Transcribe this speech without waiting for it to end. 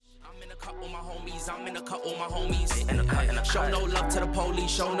G's, I'm in the cut, all my homies. In the cut. Show no love to the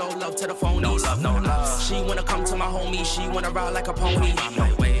police, show no love to the phonies. No love. She wanna come to my homie, she wanna ride like a pony.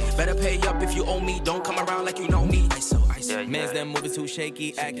 Better pay up if you owe me, don't come around like you know me. Man's them moving too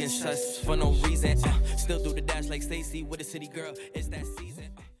shaky, acting sus for no reason. Still do the dash like Stacy with a city girl. It's that season.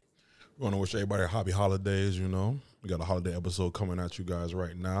 We want to wish everybody happy holidays, you know. We got a holiday episode coming at you guys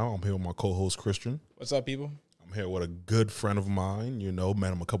right now. I'm here with my co-host, Christian. What's up, people? I'm here with a good friend of mine, you know.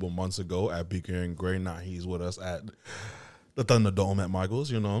 Met him a couple months ago at Beaker and Gray. Now he's with us at the Thunderdome at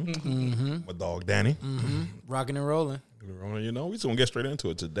Michael's, you know. Mm-hmm. My dog, Danny. Mm-hmm. Rocking and rolling. You know, we're just going to get straight into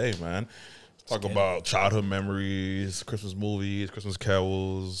it today, man. Talk about childhood memories, Christmas movies, Christmas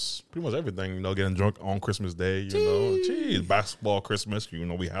carols, pretty much everything, you know, getting drunk on Christmas Day, you know. Jeez, basketball Christmas, you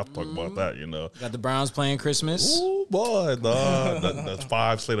know, we have to talk about that, you know. Got the Browns playing Christmas. Ooh, boy, the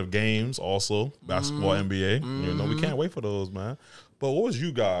 5 slate of games also, basketball, NBA. You know, we can't wait for those, man. But what was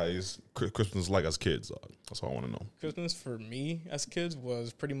you guys' Christmas like as kids? That's all I want to know. Christmas for me as kids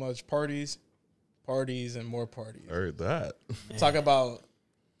was pretty much parties, and more parties. I heard that. Talk about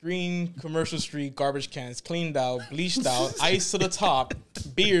green Commercial Street garbage cans, cleaned out, bleached out, ice to the top,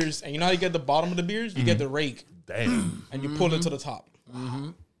 beers, and you know how you get the bottom of the beers? You get the rake. Damn. And you pull it to the top.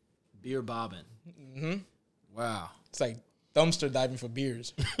 Beer bobbing. Wow. It's like dumpster diving for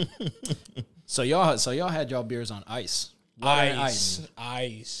beers. So y'all had y'all beers on ice. Water and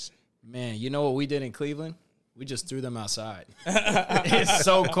Ice. Man, you know what we did in Cleveland? We just threw them outside. It's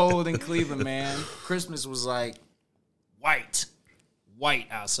so cold in Cleveland, man. Christmas was like white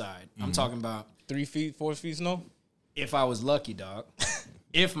outside. I'm talking about 3 feet, 4 feet snow? if I was lucky, dog.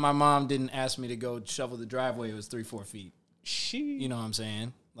 If my mom didn't ask me to go shovel the driveway, it was 3-4 feet. You know what I'm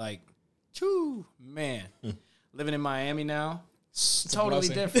saying? Like, man. Living in Miami now, totally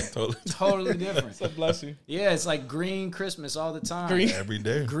different. Totally different. It's a blessing. Yeah, it's like green Christmas all the time. Green Every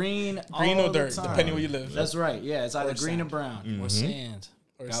day. Green or all dirt, the time. depending where you live. That's right. Yeah, it's either Or green sand. or brown or sand.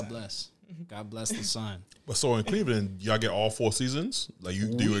 Or God sand. bless. God bless the sun. But so in Cleveland, y'all get all 4 seasons? Like,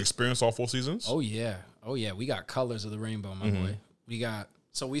 do you experience all 4 seasons? Oh yeah. We got colors of the rainbow, my boy.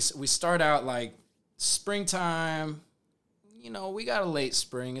 We start out like springtime. You know, we got a late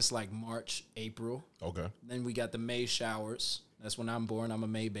spring. It's like March, April. Okay. Then we got the May showers. That's when I'm born. I'm a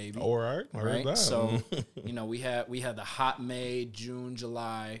May baby. All right. I heard that. So, you know, we had the hot May, June,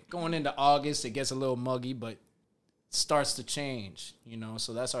 July. Going into August, it gets a little muggy, but starts to change, you know.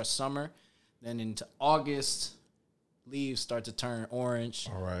 So that's our summer. Then into August, leaves start to turn orange.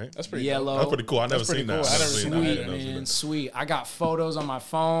 All right. That's pretty yellow. That's pretty cool. I never pretty seen that. cool. I never seen that. Sweet, Never man, sweet. I got photos on my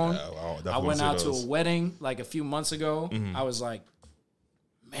phone. Yeah, I'll definitely I went see out to those. a wedding like a few months ago. I was like,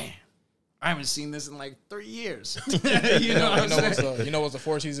 man, I haven't seen this in like 3 years. You know what I'm saying? You know what's the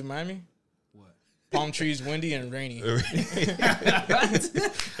 4 seasons in Miami? What? Palm trees, windy, and rainy.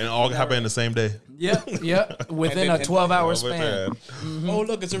 And all happened in the same day. Yep. Within a 12-hour span. Oh,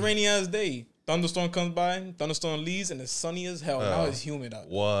 look, it's a rainy ass day. Thunderstorm comes by, thunderstorm leaves, and it's sunny as hell. Now it's humid out.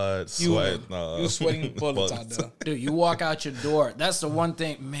 What? Humid. Sweat? No. You're sweating bullets out there. Dude, you walk out your door. That's the one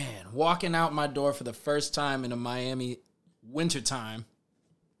thing, man. Walking out my door for the first time in a Miami wintertime,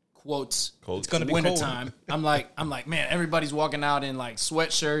 quotes, Cold. It's gonna be wintertime. I'm like, man, everybody's walking out in like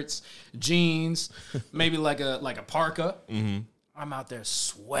sweatshirts, jeans, maybe like a parka. I'm out there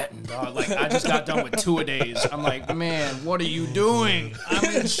sweating, dog. Like, I just got done with 2-a-days. I'm like, man, what are you doing?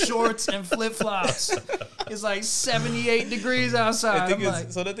 I'm in shorts and flip-flops. It's like 78 degrees outside.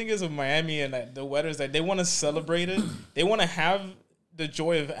 The thing is with Miami and the weather is that they want to celebrate it. They want to have the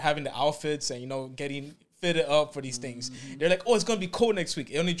joy of having the outfits and, you know, getting fitted up for these things. They're like, oh, it's going to be cold next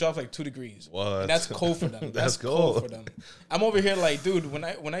week. It only drops like 2 degrees. What? And that's cold for them. That's cold for them. I'm over here like, dude, when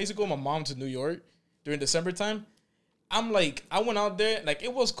I used to go with my mom to New York during December time, I'm like, I went out there, like,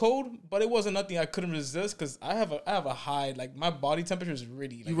 it was cold, but it wasn't nothing I couldn't resist because I have a high, like, my body temperature is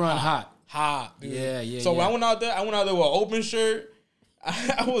really, like, you run hot. hot, dude. Yeah. So when I went out there with an open shirt.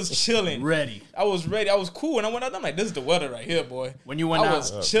 I was chilling. Ready. I was ready. I was cool. And I went out there, I'm like, this is the weather right here, boy. When you went I out,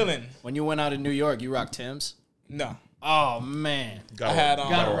 was chilling. When you went out in New York, you rocked Tim's? No. Oh, man.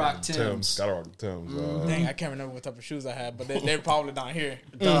 Gotta rock Timbs. Gotta rock Timbs. Dang, I can't remember what type of shoes I had, but they're probably not here.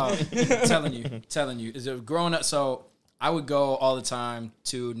 Dog, telling you. Is it growing up? So I would go all the time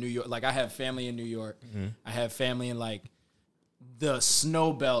to New York. Like, I have family in New York. I have family in, like, the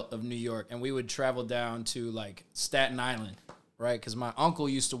snow belt of New York. And we would travel down to, like, Staten Island, right? Because my uncle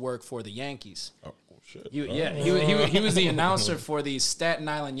used to work for the Yankees. Oh, shit. He was the announcer for the Staten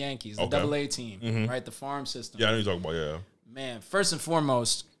Island Yankees, the Okay. AA team, right? The farm system. Yeah, I know you're talking about, yeah. Man, first and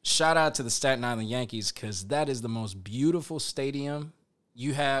foremost, shout out to the Staten Island Yankees because that is the most beautiful stadium.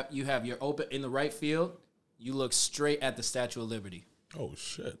 You have your open in the right field. You look straight at the Statue of Liberty. Oh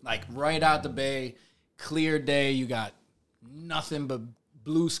shit! Like right out the bay, clear day. You got nothing but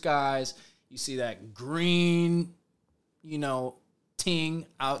blue skies. You see that green, ting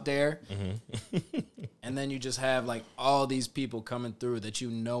out there. And then you just have like all these people coming through that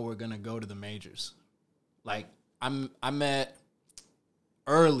we're gonna go to the majors. Like I met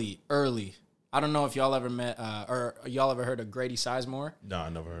early. I don't know if y'all ever met or y'all ever heard of Grady Sizemore. No, I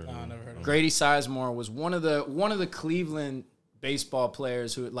never heard. I never heard of him. Grady Sizemore was one of the Cleveland baseball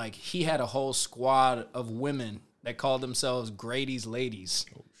players who, like, he had a whole squad of women that called themselves Grady's Ladies.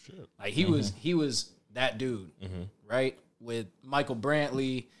 Oh shit! Like he was that dude, right? With Michael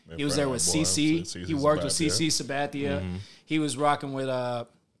Brantley, he was there with CC. He worked with CC Sabathia. He was rocking with I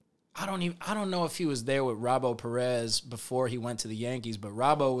don't know if he was there with Robbo Perez before he went to the Yankees, but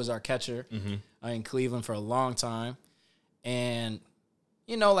Robbo was our catcher in Cleveland for a long time. And,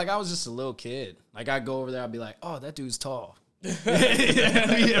 like I was just a little kid. Like I'd go over there, I'd be like, oh, that dude's tall. That's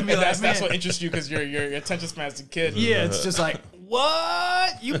what interests you because your attention span as a kid. Yeah, it's just like,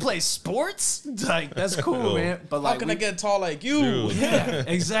 what? You play sports? Like, that's cool, man. But like, how can I get tall like you? Yeah,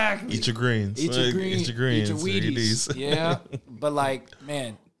 exactly. Eat your greens. Eat your greens. Eat your greens. Eat your Wheaties. Yeah. But like,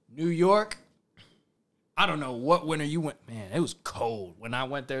 man, New York, I don't know what winter you went. Man, it was cold. When I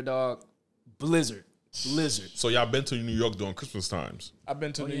went there, dog, blizzard. So y'all been to New York during Christmas times? I've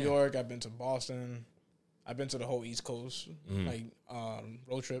been to New York. I've been to Boston. I've been to the whole East Coast, like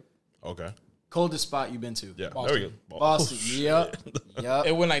road trip. Okay. Coldest spot you been to? Yeah, Boston. there we go. Boston. Yep.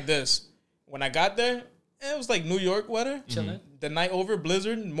 It went like this. When I got there, it was like New York weather. Chilling. The night over,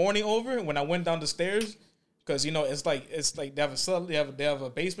 blizzard. Morning over. When I went down the stairs, because it's like they have a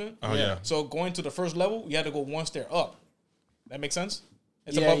basement. Oh yeah. So going to the first level, you had to go one stair up. That makes sense.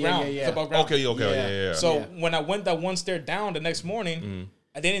 It's Yeah, above yeah, ground. yeah, yeah. It's above ground. Okay, yeah. So when I went that one stair down the next morning,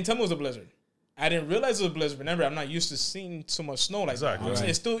 they didn't tell me it was a blizzard. I didn't realize it was a blizzard. Remember, I'm not used to seeing so much snow like that. Exactly.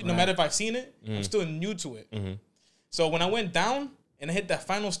 It's still, no matter if I've seen it, I'm still new to it. So when I went down and I hit that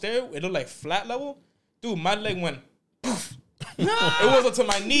final stair, it looked like flat level. Dude, my leg went poof. It was up to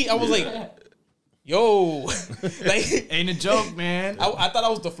my knee. I was like, yo. Like, Ain't a joke, man. I thought I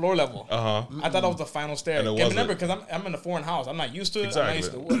was the floor level. Uh-huh. I thought I was the final stair. And it And wasn't. remember, because I'm in a foreign house. I'm not used to it.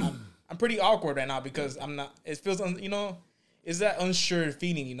 Exactly. I'm pretty awkward right now because I'm not. It feels, it's that unsure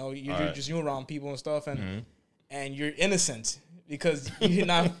feeling. You're just around people and stuff, and you're innocent because you're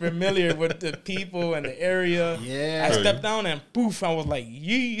not familiar with the people and the area. Yeah. I stepped down and poof, I was like,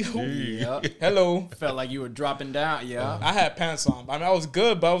 yee. Yep. Hello. Felt like you were dropping down. Yeah. I had pants on. I mean, I was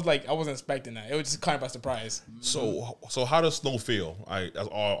good, but I was like, I wasn't expecting that. It was just kind of by surprise. So how does snow feel? I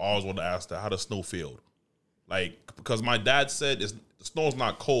always want to ask that. How does snow feel? Like, because my dad said the snow's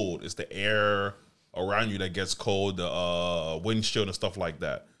not cold. It's the air around you that gets cold, the windshield and stuff like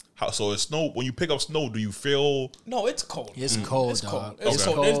that. So it's snow. When you pick up snow, do you feel? No, it's cold. It's cold, It's dog. cold. It's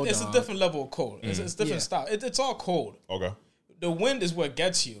Okay. cold. It's a different level of cold. It's different Yeah. style. It's all cold. Okay. The wind is what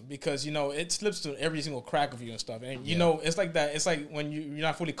gets you because it slips through every single crack of you and stuff. And it's like that. It's like when you're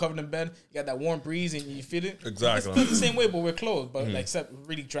not fully covered in bed, you got that warm breeze and you feel it. Exactly. It's the same way, but we're clothed, but except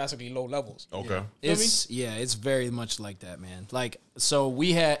really drastically low levels. Okay. It's very much like that, man. Like, so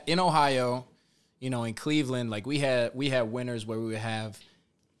we had in Ohio, in Cleveland, like we had winters where we would have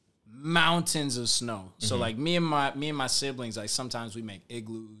mountains of snow. So like me and my siblings, like sometimes we make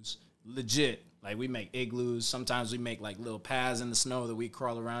igloos, legit. Like we make igloos. Sometimes we make like little paths in the snow that we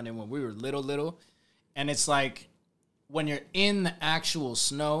crawl around in when we were little. And it's like when you're in the actual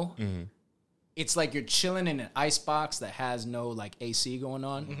snow, it's like you're chilling in an ice box that has no like AC going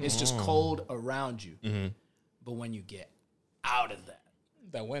on. It's just cold around you. But when you get out of that,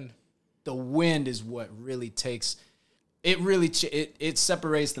 That wind. the wind is what really takes it. Really it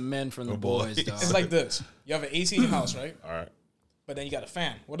separates the men from the boys. Dog. It's like this. You have an AC in your house, right? All right. But then you got a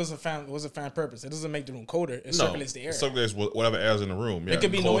fan. What's the fan purpose? It doesn't make the room colder. It circulates the air. It circulates whatever air's in the room. Yeah. It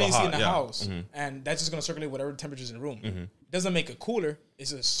could be cold no or AC hot, in the yeah. house, and that's just gonna circulate whatever temperature's in the room. It doesn't make it cooler.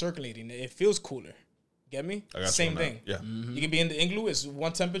 It's just circulating. It feels cooler. Get me? I got you Same on thing. that. Yeah. You can be in the igloo. It's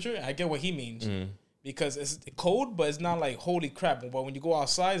one temperature. I get what he means because it's cold, but it's not like holy crap. But when you go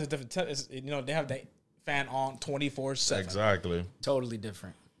outside, it's a different. They have that fan on 24/7. Exactly. totally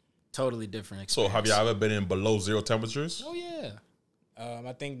different experience. So have you ever been in below zero temperatures? Oh yeah.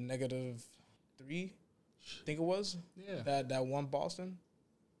 I think -3. I think it was. Yeah. That one Boston.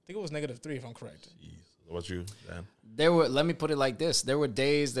 I think it was -3 if I'm correct. What about you, Dan? Let me put it like this. There were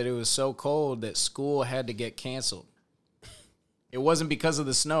days that it was so cold that school had to get canceled. It wasn't because of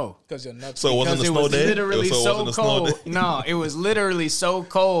the snow. Because you're nuts. So it wasn't Because a it snow was day? literally So it so wasn't a snow cold. day? No, it was literally so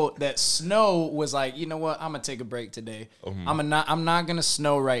cold that snow was like, you know what? I'm gonna take a break today. I'm not gonna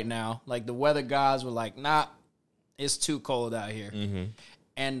snow right now. Like the weather gods were like, nah, it's too cold out here.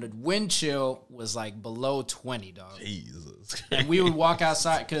 And the wind chill was like below 20, dog. Jesus. And we would walk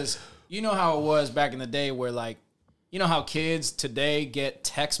outside because you know how it was back in the day where like, you know how kids today get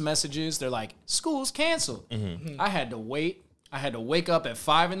text messages? They're like, school's canceled. I had to wait. I had to wake up at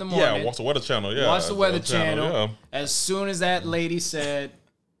 5 in the morning. Yeah, watch the Weather Channel. Yeah, Watch the Weather Channel. Yeah. As soon as that lady said,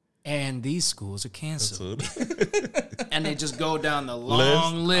 and these schools are canceled. And they just go down the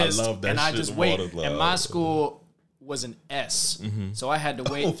long list. I love that and I shit. just wait. Water And my school was an S. So I had to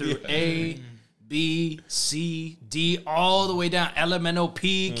wait through A, B, C, D, all the way down. L, M, N, O,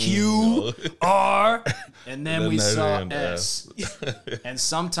 P, Q, R. And then we saw S. And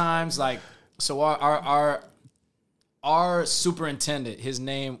sometimes, like, so our superintendent, his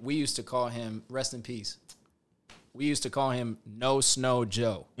name, we used to call him, rest in peace. We used to call him No Snow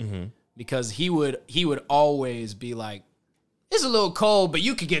Joe because he would always be like, "It's a little cold, but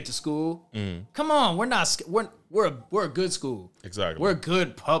you could get to school. Come on, we're a good school. Exactly. We're a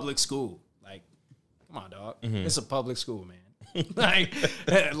good public school. Like, come on, dog. It's a public school, man.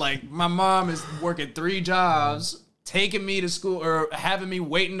 like my mom is working 3 jobs, taking me to school or having me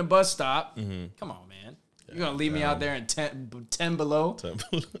wait in the bus stop. Come on, man. You're gonna leave me out there in 10 below?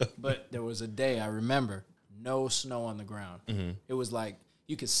 But there was a day I remember. No snow on the ground. It was like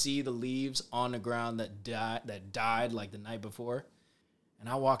you could see the leaves on the ground that died like the night before. And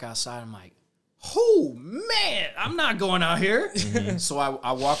I walk outside, I'm like, oh man, I'm not going out here. So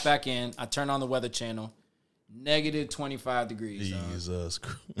I walk back in, I turn on the Weather Channel, negative 25 degrees. Jesus.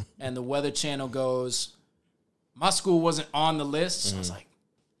 And the Weather Channel goes, my school wasn't on the list. So I was like,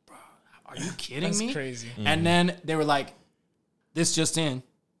 bro, are you kidding me? That's crazy. And then they were like, this just in,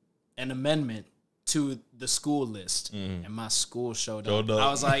 an amendment to the school list, and my school showed up.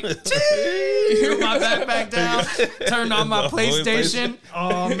 I was like, threw my backpack down, turned on my PlayStation.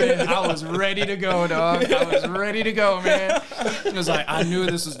 Oh man, I was ready to go, dog. I was ready to go, man. It was like I knew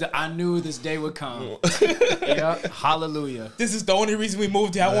this day would come. Yeah, hallelujah. This is the only reason we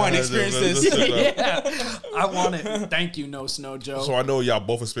moved here. I want to experience this. Yeah, I want it. Thank you, No Snow Joe. So I know y'all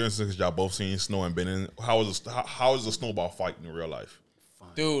both experienced this because y'all both seen snow and been in. How is a snowball fight in real life?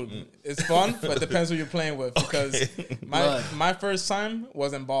 Dude, it's fun, but it depends who you're playing with because my first time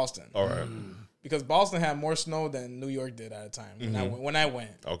was in Boston. All right. Because Boston had more snow than New York did at the time when I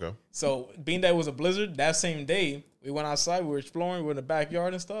went. Okay. So being that it was a blizzard, that same day, we went outside, we were exploring, we were in the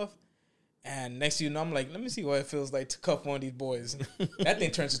backyard and stuff. And next thing you know, I'm like, let me see what it feels like to cuff one of these boys. That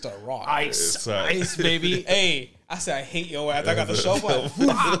thing turns into a rock. Ice, baby. Hey, I said, I hate your ass. I got the shovel.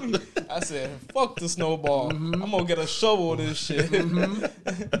 I said, fuck the snowball. I'm going to get a shovel of this shit. And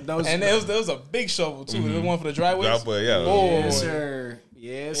there was a big shovel, too. The one for the driveways. Yeah. Boy. Yes, sir.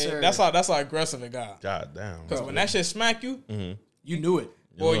 Yes, sir. That's how aggressive it got. God damn. Because when that shit smack you, you knew it.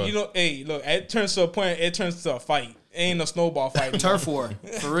 boy, you know, hey, look, it turns to a point, it turns to a fight. It ain't no snowball fight. Turf war,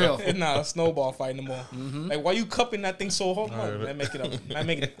 for real. It's not a snowball fight no more. Like, why you cupping that thing so hard? Man, make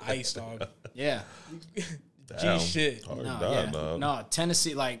it ice, dog. Yeah. G shit. No,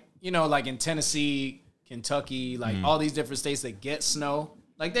 Tennessee, like, you know, like in Tennessee, Kentucky, like all these different states that get snow,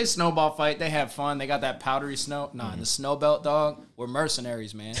 like they snowball fight, they have fun, they got that powdery snow. Nah, in the snow belt, dog, we're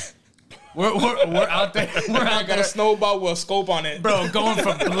mercenaries, man. We're out there. I got a snowball with a scope on it. Bro, going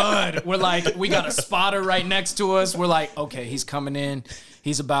for blood. We're like, we got a spotter right next to us. We're like, okay, he's coming in.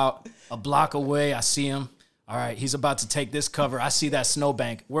 He's about a block away. I see him. All right, he's about to take this cover. I see that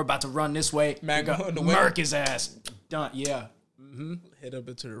snowbank. We're about to run this way. Man, murk his ass. Done. Yeah. Hit up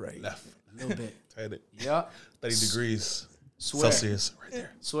to the right. Left. A little bit. Had it. Yeah. 30 degrees Swear. Celsius right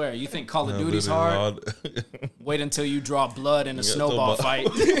there. Swear. You think Call of Duty's hard? Wait until you draw blood in a snowball fight.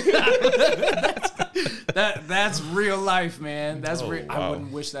 That's real life, man. That's real. Wow. I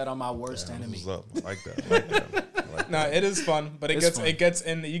wouldn't wish that on my worst enemy. I like that. No, it is fun, but it gets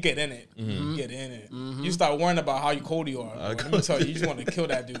in. You get in it. You get in it. You start worrying about how cold you are. Let me tell you just want to kill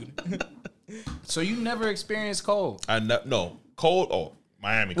that dude. So you never experienced cold? No cold. Oh,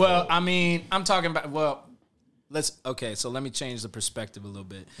 Miami. Well, cold. I mean, I'm talking about. So let me change the perspective a little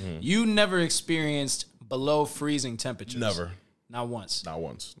bit. You never experienced below freezing temperatures? Never. Not once. Not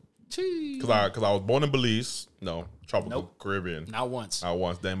once. Because I was born in Belize. No, tropical Caribbean. Not once. Not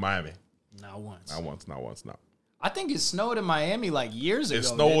once. Then Miami. Not once. Not once. No. I think it snowed in Miami like years ago. It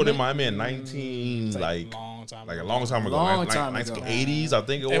snowed in Miami in 19 a like long time a ago. long time ago. Long Like time 1980s, I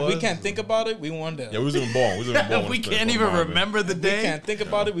think it was. If we can't think about it, we wonder. Yeah, we was even born. We can't even remember the We day. can't think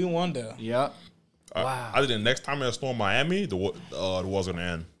about it, we wonder. Yep. Wow. I think next time it snow in Miami, the war's gonna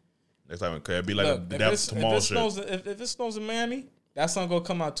end. Next time it'd be like Look, that's tomorrow shit. if it snows in Miami, that sun gonna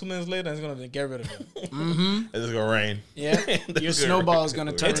come out 2 minutes later and it's gonna get rid of it. It's gonna rain. Yeah, your snowball is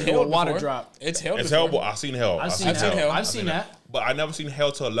gonna turn It's into a held water before. drop. It's held. It's before. hell, but I've seen hell. I've seen hell. I've seen that. But I never seen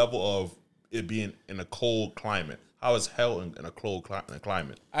hell to a level of it being in a cold climate. How is hell in a cold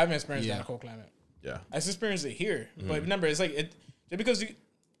climate? I haven't experienced that in a cold climate. Yeah. I just experienced it here, but remember, it's like just because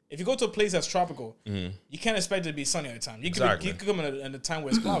if you go to a place that's tropical, you can't expect it to be sunny all the time. You could come in a time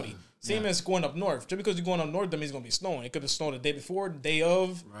where it's cloudy. Same as going up north. Just because you're going up north, that means it's gonna be snowing. It could have snowed the day before, the day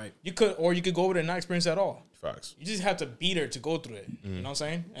of. Right. You could go over there and not experience it at all. Facts. You just have to be there to go through it. You know what I'm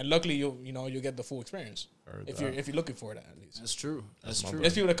saying? And luckily, you'll get the full experience if you're looking for that at least. That's true. That's true.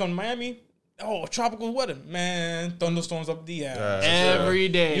 There's people that come to Miami. Oh, tropical weather, man! Thunderstorms up the ass. Every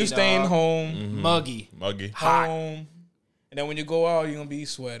day. You staying home, Mm-hmm. Muggy. home, and then when you go out, you're gonna be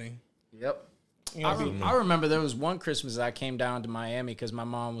sweating. Yep. You're gonna be, I remember there was one Christmas I came down to Miami because my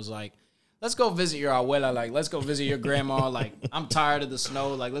mom was like, let's go visit your abuela. Like, let's go visit your grandma. Like, I'm tired of the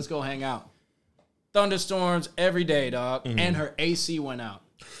snow. Like, let's go hang out. Thunderstorms every day, dog. And her AC went out.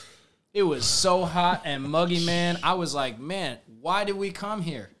 It was so hot and muggy, man. I was like, man, why did we come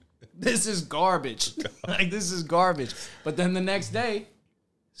here? This is garbage. Like, this is garbage. But then the next day,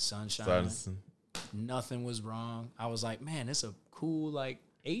 sunshine. Nothing was wrong. I was like, man, it's a cool, like,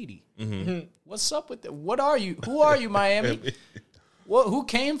 80. What's up with that? What are you? Who are you, Miami? Who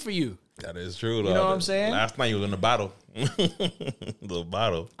came for you? That is true, though. You know what I'm saying? Last night you was in the battle. The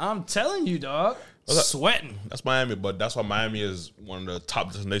battle. I'm telling you, dog. Sweating. That's Miami, but that's why Miami is one of the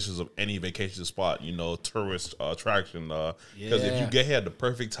top destinations of any vacation spot, tourist attraction. Because if you get here at the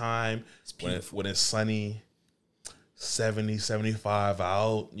perfect time, when it's sunny, 70, 75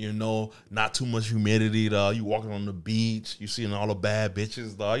 out, not too much humidity, dog. You walking on the beach, you seeing all the bad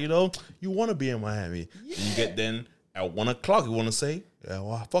bitches, dog. You want to be in Miami. Yeah. And you get then at 1 o'clock, you want to say, yeah,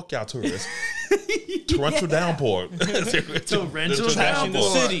 well, fuck y'all tourists. Torrential downpour. Torrential trash in the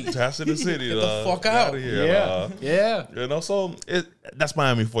city. Trash in the city. Get the fuck out. Of here, Yeah. So that's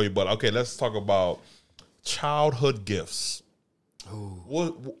Miami for you. But okay, let's talk about childhood gifts.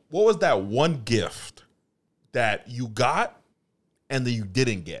 What was that one gift that you got and then you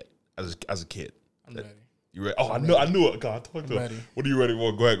didn't get as a kid? I'm ready. You ready? Oh, I knew it. God, talk to ready. What are you ready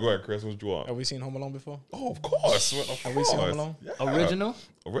for? Go ahead, Chris. What you want? Have we seen Home Alone before? Oh, of course. Have we seen Home Alone? Yeah. Original?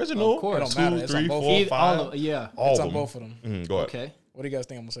 Original. Of course. It don't matter. 2, It's on 3, both. 4, 5. All of, yeah. All It's of on them. both of them. Go ahead. Okay. What do you guys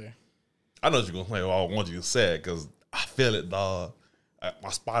think I'm gonna say? I know what you're gonna say. Well, I want you to say it because I feel it, dog. My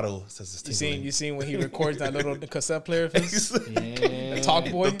spotto says it's tingling. You seen when he records that little cassette player of his? Yeah. The Talk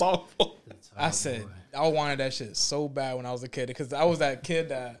Boy? The talk boy. I said I wanted that shit so bad when I was a kid because I was that kid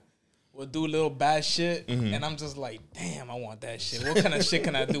that would do little bad shit, and I'm just like, damn, I want that shit. What kind of shit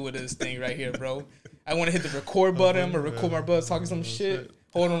can I do with this thing right here, bro? I want to hit the record button or record my brother talking some shit,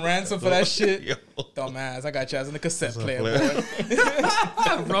 hold him ransom for that shit. Yo. Dumbass, I got you as in the cassette player, boy.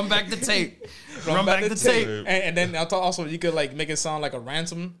 Run back the tape. Run back the tape. And then I thought also you could like make it sound like a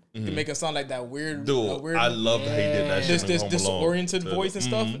ransom. You can make it sound like that weird, Dude, weird I love that he did that shit. this in Home Alone. disoriented voice and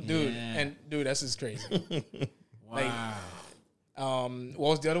stuff, dude. Yeah. And dude, that's just crazy. Wow. What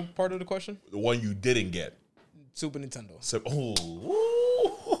was the other part of the question? The one you didn't get. Super Nintendo. So,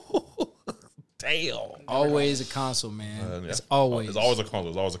 damn. Always a console, man. Yeah. It's always. It's always a console.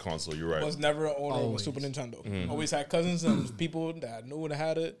 It's always a console. You're right. Was never an owner of a Always. Super Nintendo. Always had cousins and people that knew that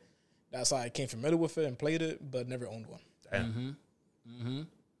had it. That's how I came familiar with it and played it, but never owned one. Damn.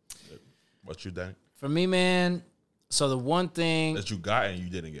 What you done? For me, man, so the one thing, That you got and you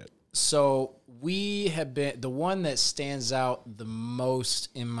didn't get. so we have been, the one that stands out the most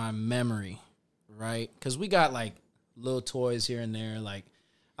in my memory, right? Because we got like little toys here and there. Like,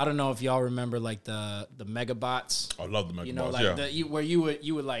 I don't know if y'all remember like the Megabots. I love the Megabots. You know, like yeah. where you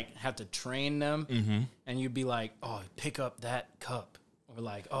would like have to train them, and you'd be like, "Oh, pick up that cup," or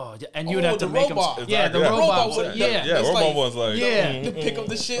like, "Oh," and you would have to the make robot. them. Yeah, the Exactly, yeah. robot. Robot, Yeah, Yeah, That's robot like- was like, Yeah. To pick up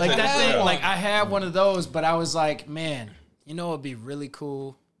the shit. like that I thing. had Like one. I had one of those, but I was like, man, you know, it'd be really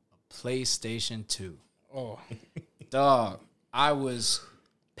cool. A PlayStation 2, Oh, dog. I was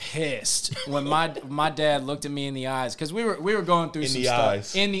pissed when my dad looked at me in the eyes because we were going through In some the stuff.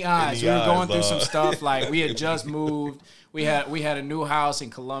 eyes. In the eyes, In the we were going eyes, through some dog. stuff. Like we had just moved. We had a new house in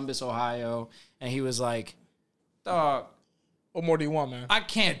Columbus, Ohio, and he was like, dog, what more do you want, man? I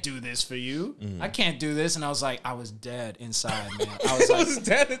can't do this for you. Mm-hmm. I can't do this. And I was like, I was dead inside, man. I was like, was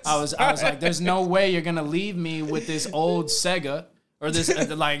dead I was like, there's no way you're gonna leave me with this old Sega or this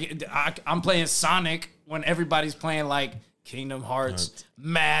I'm playing Sonic when everybody's playing like Kingdom Hearts,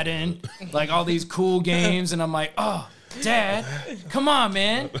 Madden, like all these cool games, and I'm like, oh, Dad, come on,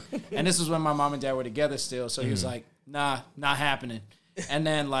 man. And this was when my mom and dad were together still, so he was like, nah, not happening. And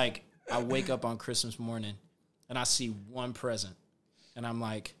then like I wake up on Christmas morning and I see one present. And I'm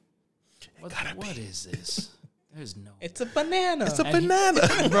like, what is this? There's no. It's a banana. It's a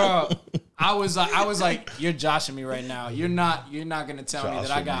banana. Bro, I was like, you're joshing me right now. You're not gonna tell me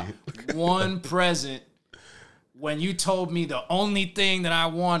that I got one present when you told me the only thing that I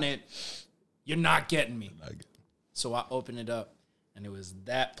wanted. You're not getting me. So I opened it up, and it was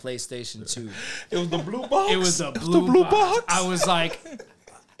that PlayStation 2. It was the blue box. It was a blue box. I was like,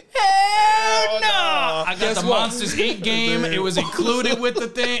 hell no! I got the Monsters Inc. game. It was included with the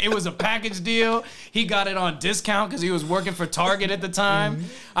thing. It was a package deal. He got it on discount because he was working for Target at the time.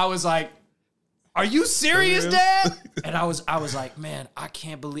 I was like, are you serious, Dad? And I was like, man, I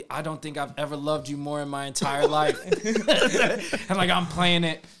can't believe, I don't think I've ever loved you more in my entire life. And like, I'm playing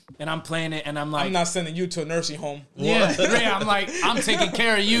it, and I'm like, I'm not sending you to a nursing home. yeah, I'm like, I'm taking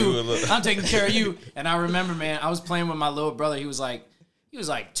care of you. I'm taking care of you. And I remember, man, I was playing with my little brother. He was like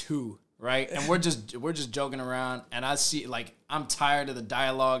 2, right? And we're just joking around. And I see, like, I'm tired of the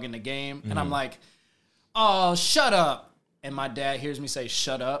dialogue in the game. And I'm like, oh, shut up. And my dad hears me say,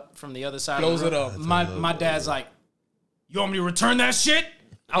 shut up from the other side. Close of the it room. up. My dad's like, you want me to return that shit?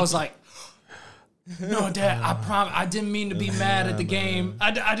 I was like, no, Dad, I promise. I didn't mean to be mad at the game.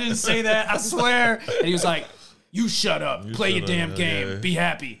 I didn't say that. I swear. And he was like, you shut up. Play your damn game. Yeah. Be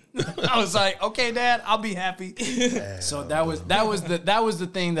happy. I was like, okay, Dad, I'll be happy. So that was the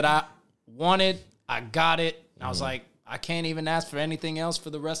thing that I wanted. I got it. I was like, I can't even ask for anything else for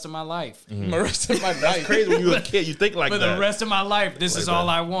the rest of my life. The rest of my life. Crazy when you're a kid. You think like For that. the rest of my life, this is all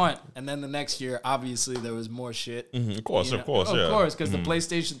I want. And then the next year, obviously, there was more shit. Of course, You know? of course, Of yeah. course, because the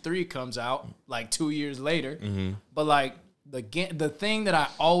PlayStation 3 comes out like 2 years later. But like the thing that I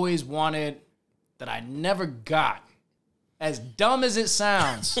always wanted that I never got, as dumb as it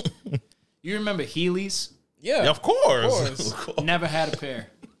sounds, you remember Heelys? Yeah. Yeah, of course. Of course. Never had a pair.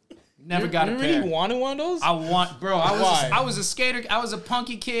 Never got a You pair. really wanted one of those? I Why? was a skater. I was a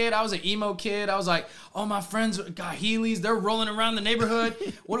punky kid. I was an emo kid. I was like, oh, my friends got Heelys. They're rolling around the neighborhood.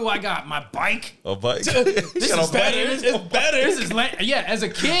 What do I got? My bike? A bike. This is better. It's better. This is lame. Yeah, as a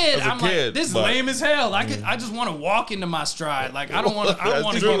kid, As a I'm kid, like, this is but- lame as hell. I just want to walk into my stride. Like I don't want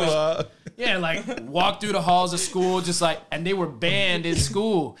to go. Yeah, like walk through the halls of school, just like, and they were banned in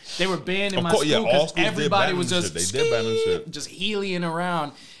school. They were banned in Of my course, yeah, school all because schools did everybody ban was them just shit. They did ban them shit. just heelying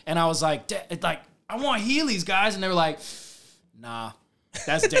around. And I was like, I want Heelys, guys. And they were like, nah,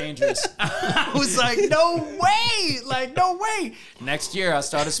 that's dangerous. I was like, no way. Like, no way. Next year, I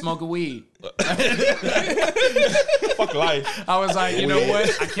started smoking weed. Fuck life. I was like, you know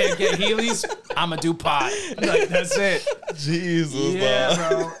what? I can't get Heelys. I'm going to do pot. Like, that's it. Jesus. Yeah, dog.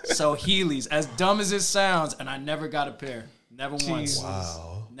 bro. So Heelys, as dumb as it sounds, and I never got a pair. Never once.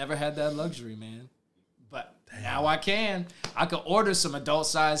 Wow. Never had that luxury, man. But now I can. I could order some adult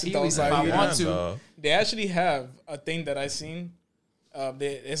size Heelys if I Heelys. want to. dog. They actually have a thing that I seen.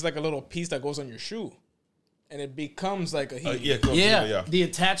 It's like a little piece that goes on your shoe, and it becomes like a heel. Yeah, cool. Yeah,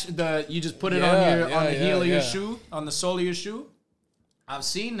 you just put it on the heel of your shoe, on the sole of your shoe. I've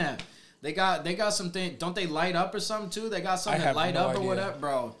seen that. They got something. Don't they light up or something too? They got something that have light no up or idea. whatever,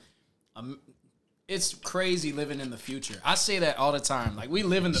 bro. It's crazy living in the future. I say that all the time. Like we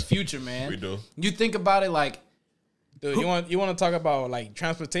live in the future, man. We do. You think about it, like Dude, you want to talk about like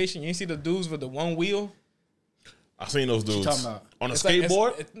transportation? You see the dudes with the one wheel? I seen those dudes talking about? on a It's like-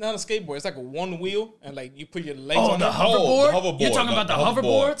 skateboard. it's not a skateboard. It's like a one wheel, and like you put your legs oh on the it. hoverboard. You're talking about the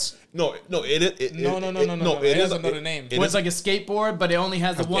hoverboards? No, no, it No. It has is another name. Where it's like a skateboard, but it only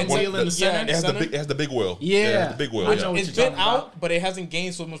has the one wheel in the center. It has the center? big. It has the big wheel. Yeah. it has the big wheel. I Yeah. know. It's you're been talking out, about. but it hasn't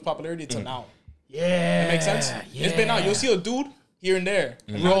gained so much popularity till now. Yeah, That makes sense. It's been out. You'll see a dude here and there.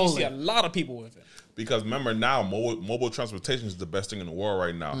 And now you see a lot of people with it. Because remember now, mobile transportation is the best thing in the world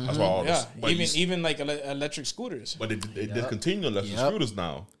right now. That's why all Yeah, this. But even like electric scooters. But they discontinue electric Yep. scooters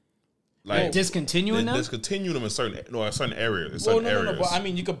now. Like Discontinuing they them? discontinue them in certain areas. In Well, certain areas. But I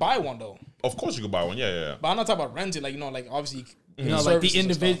mean, you could buy one though. Of course, you could buy one. Yeah. But I'm not talking about renting. Like like obviously. No, like the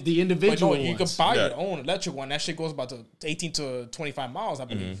individual But no, you could ones. buy Yeah. your own electric one. That shit goes about to 18 to 25 miles, I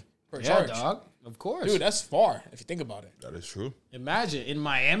believe, per Yeah, charge. dog. Of course. Dude, that's far if you think about it. That is true. Imagine in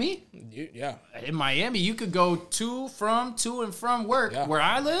Miami. Yeah. In Miami, you could go to and from work. Yeah. Where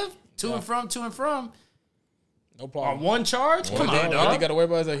I live, to and from No on problem. one charge. Come All on, you dog. got to worry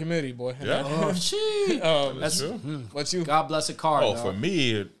about is the humidity, boy. Yeah. Oh shit. That's true. What's you? God bless a car. Oh, dog. for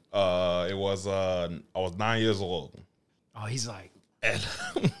me, it was I was 9 years old. Oh, he's like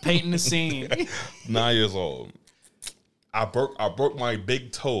painting the scene. 9 years old. I broke my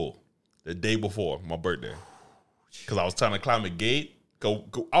big toe the day before my birthday because I was trying to climb a gate. I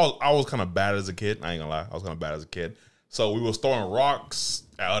was kind of bad as a kid. I ain't gonna lie, I was kind of bad as a kid. So we was throwing rocks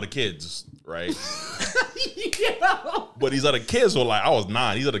at other kids, right? But these other kids were like, I was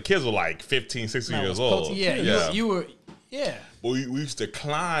 9. These other kids were like 15, 16 years old. Yeah, you were. Yeah. But we used to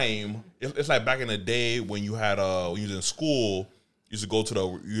climb. It's like back in the day when you had when you was in school, you used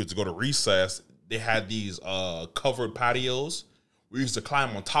to go to recess. They had these covered patios. We used to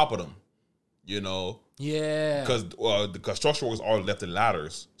climb on top of them, you know. Yeah. Because the construction workers always left the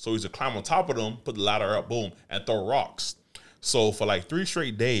ladders. So we used to climb on top of them, put the ladder up, boom, and throw rocks. So for like 3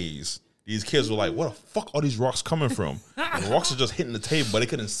 straight days, these kids were like, where the fuck are these rocks coming from? And the rocks are just hitting the table, but they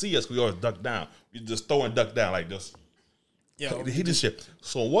couldn't see us because we always ducked down. We just throw and duck down like this. Yeah, He this shit.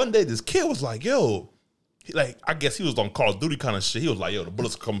 So one day this kid was like, yo, I guess he was on Call of Duty kind of shit. He was like, yo, the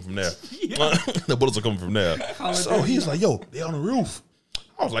bullets are coming from there. The bullets are coming from there. So he's like, yo, they on the roof.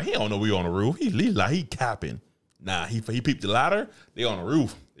 I was like, he don't know we on the roof. He capping. Nah, he peeped the ladder. They on the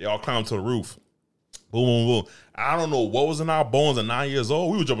roof. They all climbed to the roof. Boom, boom, boom. I don't know what was in our bones at 9 years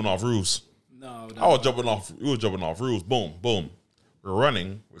old. We were jumping off roofs. No. We were jumping off roofs. Boom, boom. We're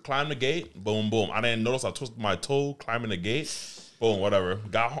running. We climbed the gate. Boom, boom. I didn't notice I twisted my toe climbing the gate. Boom, whatever.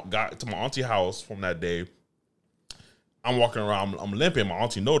 Got to my auntie house from that day. I'm walking around. I'm limping. My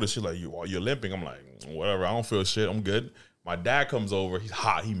auntie noticed. She's like, you're limping. I'm like, whatever. I don't feel shit. I'm good. My dad comes over. He's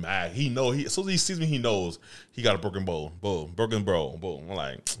hot. He mad. He know. As soon as he sees me, he knows he got a broken bone. Boom. Broken bone. Boom. I'm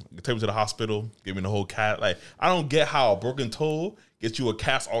like, take me to the hospital. Give me the whole cat. Like, I don't get how a broken toe gets you a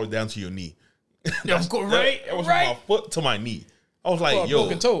cast all the way down to your knee. Of course, right? It was from my foot to my knee. I was like, For a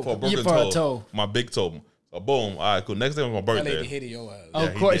broken toe. My big toe. So boom. All right, cool. Next day was my birthday. That lady hated your ass. Yeah,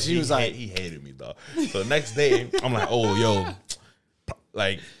 Of course, he was like, he hated me, dog. So the next day, I'm like, oh, yo,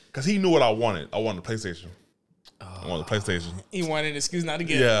 like, because he knew what I wanted. I wanted a PlayStation. I wanted a PlayStation. He wanted an excuse not to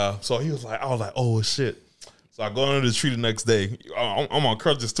get it. Yeah. So I was like, oh shit. So I go under the tree the next day. I'm on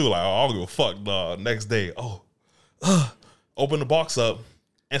crutches too. Like, I don't give a fuck, dog. Next day, open the box up,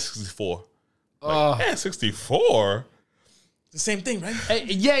 N64. Like, N64. The same thing, right? hey,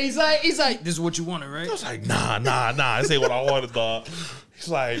 yeah, he's like, this is what you wanted, right? I was like, nah. This ain't what I wanted, dog. He's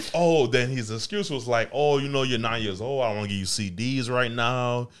like, then his excuse was like, you know, you're 9 years old. I don't want to give you CDs right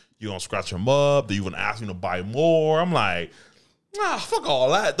now. You gonna scratch them up. They even ask me to buy more. I'm like, fuck all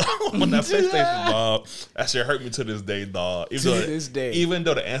that, dog. When that PlayStation, dog, that shit hurt me to this day, dog. Even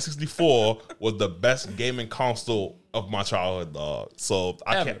though the N64 was the best gaming console of my childhood, dog. So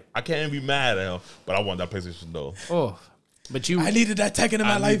I can't be mad at him, but I want that PlayStation though. Oh. But I needed that Tekken in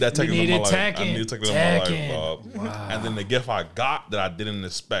my life. I needed Tekken in my life, dog. Wow. And then the gift I got that I didn't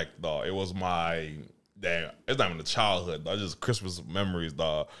expect, dog. It was my it's not even the childhood, dog. It's just Christmas memories,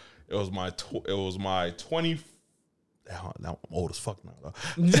 dog. It was my 20. Now I'm old as fuck now, dog.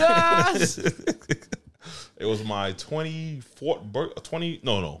 Yes. It was my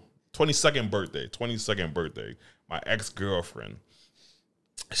 22nd birthday. 22nd birthday. My ex-girlfriend.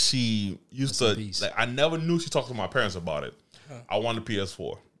 She used to, like, I never knew she talked to my parents about it. I wanted a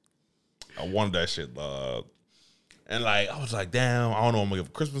PS4. I wanted that shit, dog. And, like, I was like, damn, I don't know what I'm going to give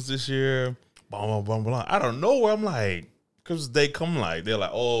for Christmas this year. Blah, blah, blah, blah. I don't know where I'm like, Christmas Day come, like, they're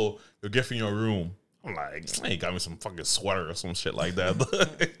like, oh, your gift in your room. I'm like, they got me some fucking sweater or some shit like that.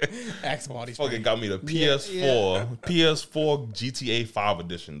 Ask them all these fucking got me the PS4, PS4 GTA 5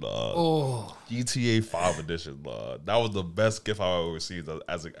 edition, dog. Oh, GTA 5 edition, dog. That was the best gift I ever received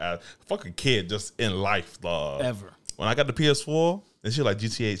as a fucking kid, just in life, dog. Ever. When I got the PS4, and she like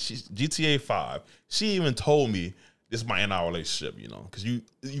GTA 5. She even told me this might end our relationship, you know, because you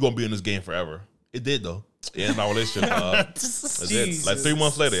gonna be in this game forever. It did though. It ended our relationship. It did. Like 3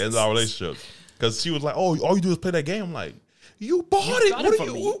 months later, it ended our relationship. Because she was like, oh, all you do is play that game. I'm like, you bought it.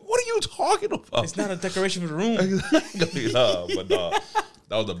 What are you talking about? It's not a decoration for the room. But that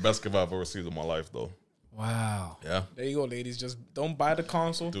was the best gift I've ever received in my life, though. Wow. Yeah. There you go, ladies. Just don't buy the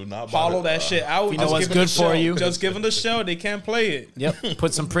console. Do not follow that shit out. You know what's good for you. Just give them the shell. They can't play it. Yep.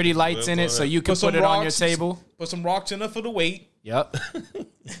 Put some pretty lights in it so you can put it on your table. Put some rocks in it for the weight. Yep.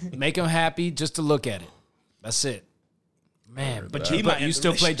 Make them happy just to look at it. That's it. Man, but you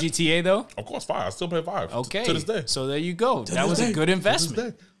still play GTA though? Of course, 5. I still play 5. Okay. To this day. So there you go. That was a good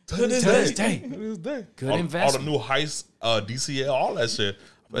investment. To this day. Good investment. All the new heist, DCA, all that shit.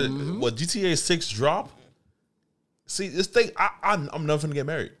 But when GTA 6 drop, see, this thing, I'm never gonna get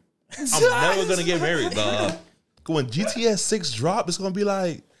married. I'm never gonna get married, dog. When GTA 6 drop, it's gonna be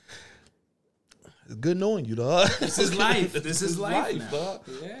like, it's good knowing you, dog. This is life. This is life, dog.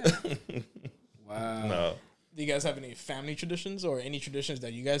 Yeah. Wow. No. Do you guys have any family traditions or any traditions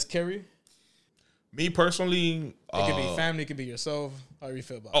that you guys carry? Me personally, it could be family, it could be yourself. How do you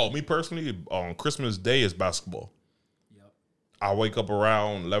feel about it? Me personally, on Christmas Day is basketball. Yep. I wake up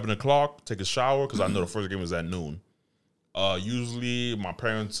around 11 o'clock, take a shower, because I know the first game is at noon. Usually my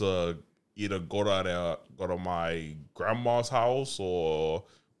parents either go to my grandma's house or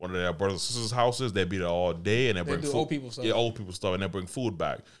one of their brothers and sisters' houses. They'd be there all day and they bring food. Old people stuff. Yeah, old people stuff, and they bring food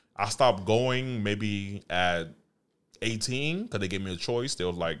back. I stopped going maybe at 18 because they gave me a choice. They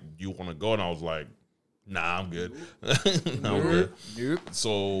was like, "Do you want to go?" And I was like, "Nah, I'm good." I'm good.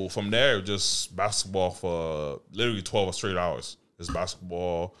 So from there, just basketball for literally 12 straight hours. Just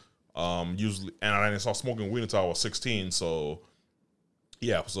basketball. Usually, and I didn't start smoking weed until I was 16. So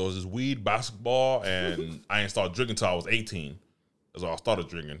yeah, so it was just weed, basketball, and I didn't start drinking until I was 18. That's when I started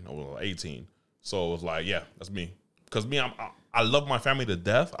drinking. I was 18. So it was like, yeah, that's me. Because I love my family to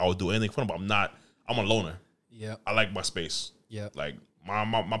death. I would do anything for them, but I'm a loner. Yeah. I like my space. Yeah. Like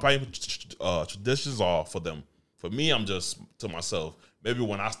my family traditions are for them. For me, I'm just to myself. Maybe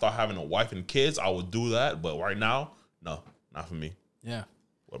when I start having a wife and kids, I would do that. But right now, no, not for me. Yeah.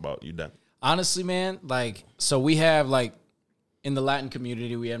 What about you, Dan? Honestly, man, like, so we have, like, in the Latin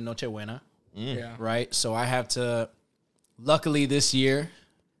community, we have Noche Buena, Yeah. right? So I have to, luckily this year,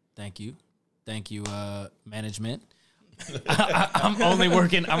 thank you, management. I'm only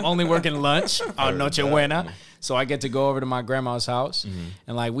working lunch on Noche Buena, so I get to go over to my grandma's house,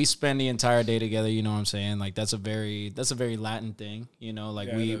 and like we spend the entire day together. You know what I'm saying? Like that's a very Latin thing. You know, like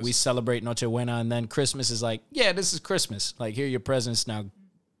Yeah, we celebrate Noche Buena, and then Christmas is like, yeah, this is Christmas. Like here are your presents now.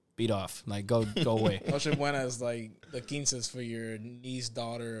 Beat off, like go away. Noche Buena is like the quinces for your niece,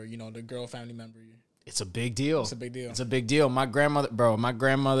 daughter, or, you know, the girl family member. It's a big deal. It's a big deal. It's a big deal. My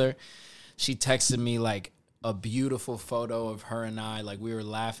grandmother, she texted me like a beautiful photo of her and I. Like we were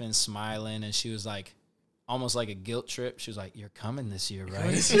laughing, smiling, and she was like, almost like a guilt trip. She was like, "You're coming this year,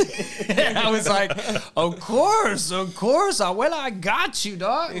 right?" And I was like, of course. Abuela, I got you,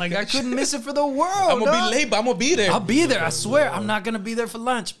 dog. Like I couldn't miss it for the world. I'm gonna dog. be late, but I'm gonna be there. I'll be there. I swear. I'm not gonna be there for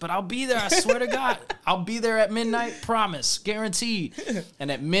lunch, but I'll be there. I swear to God. I'll be there at midnight. Promise, guaranteed.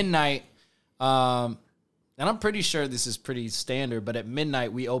 And at midnight, and I'm pretty sure this is pretty standard, but at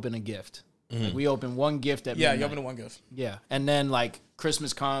midnight we open a gift. Like we open one gift at midnight. you open one gift. Yeah, and then like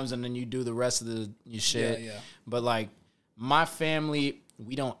Christmas comes, and then you do the rest of your shit. Yeah. But like my family,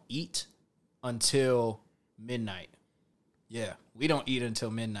 we don't eat until midnight. Yeah, we don't eat until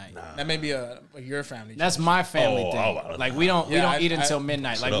midnight. That may be your family. That's my family Oh, thing. Like we don't eat until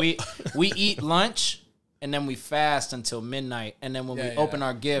midnight. Like up. we eat lunch and then we fast until midnight. And then when we open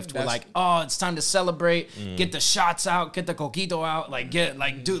our gift, we're That's- like, oh, it's time to celebrate. Get the shots out, get the coquito out.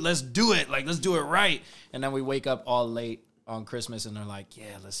 Dude, let's do it. Like let's do it right. And then we wake up all late on Christmas and they're like,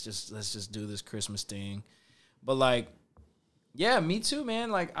 yeah, let's just do this Christmas thing. But like, yeah, me too,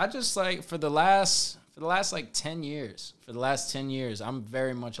 man. Like I just like for the last like 10 years, I'm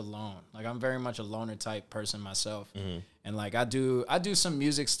very much alone. Like I'm very much a loner type person myself. And like I do some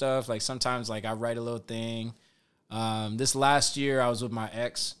music stuff. Like sometimes like I write a little thing. This last year I was with my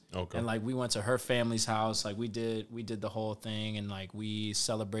ex. Okay. And like we went to her family's house. Like we did the whole thing and like we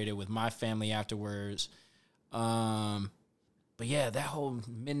celebrated with my family afterwards. But yeah, that whole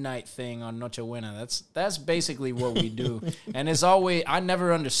midnight thing on Noche Buena, that's basically what we do. And it's always, I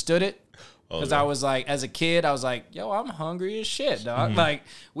never understood it. Because I was like, as a kid, I was like, yo, I'm hungry as shit, dog. Like,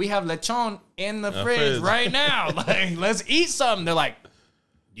 we have lechon in the fridge right now. Like, let's eat something. They're like,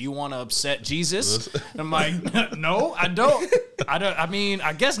 do you want to upset Jesus? And I'm like, no, I don't. I mean,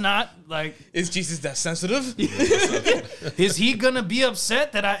 I guess not. Like, Is Jesus that sensitive? is he going to be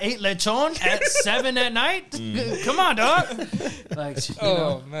upset that I ate lechon at 7 at night? Come on, dog. Like, you know.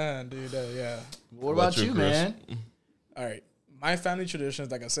 Oh man, dude, yeah. What about you, Chris? man? All right. My family traditions,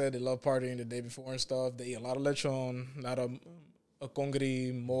 like I said, they love partying the day before and stuff. They eat a lot of lechon, a lot of a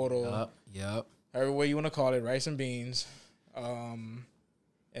congri, moro, Yep. however way you want to call it, rice and beans.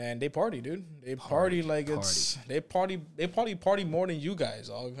 And they party, dude. They party like it's they party more than you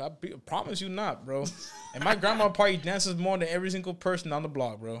guys. I promise you not, bro. And my grandma party dances more than every single person on the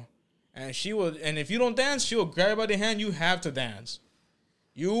block, bro. And and if you don't dance, she'll grab you by the hand. You have to dance.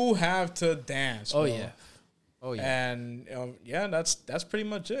 You have to dance. Oh, bro. yeah. Oh, yeah. And that's pretty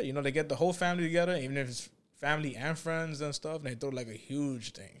much it. You know, they get the whole family together, even if it's family and friends and stuff. And they throw like a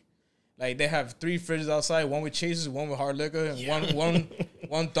huge thing. Like they have 3 fridges outside, one with chases, one with hard liquor, and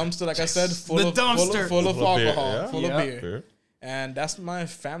one dumpster, like I said, full of alcohol, Full of beer, yeah. full of beer. Beer. And that's my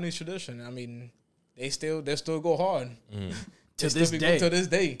family's tradition. I mean, they still go hard To this day. To this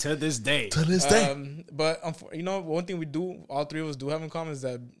day. To this day. But you know, one thing we do, all 3 of us do have in common is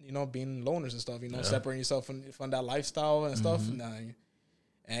that, you know, being loners and stuff. You know, separating yourself from that lifestyle and stuff.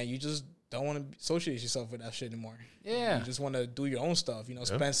 And you just don't want to associate yourself with that shit anymore. Yeah. You just want to do your own stuff. You know,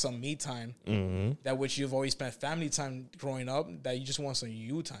 spend some me time. That which you've always spent family time growing up. That you just want some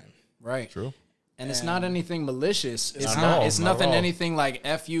you time. Right. True. And it's not anything malicious. It's not. not. No, It's not at nothing. all. Anything like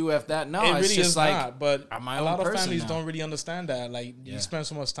F you, F that. No, It it's really just is like not. But I'm my a own lot of person families now. don't really understand that. Like Yeah. you spend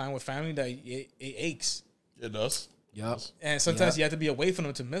so much time with family that it aches, It does. Yup, and sometimes you have to be away from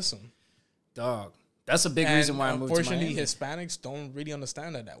them to miss them. dog. That's a big And reason why I moved to unfortunately, Miami. Hispanics don't really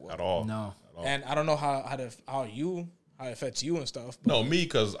understand that well. At all. No. At all. And I don't know how it affects you and stuff. But No, me,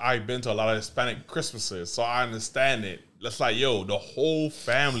 because I've been to a lot of Hispanic Christmases, so I understand it. It's like, yo, the whole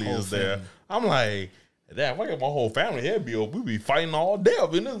family is there. I'm like, damn, if I get my whole family here, we be fighting all day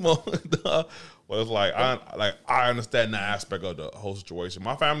up in this moment. But it's like, I understand that aspect of the whole situation.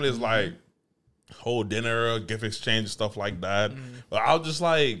 My family is like whole dinner, gift exchange, stuff like that. But I was just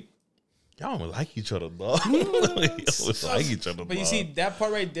like, y'all don't like each other, dog. Y'all don't like each other, But you dog. see that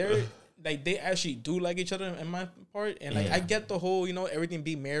part right there, like they actually do like each other in my part, and like I get the whole, everything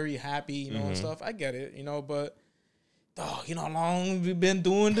be merry, happy, and stuff. I get it, but dog, you know how long we've been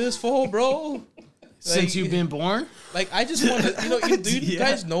doing this for, bro? Since you've been born, Like I just want to, do you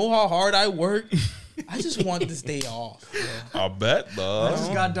guys know how hard I work? I just want this day off. Bro. I bet, dog.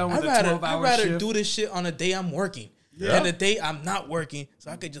 just got done with I'd a rather 12-hour I'd rather shift. do this shit on a day I'm working Yeah. than the day I'm not working,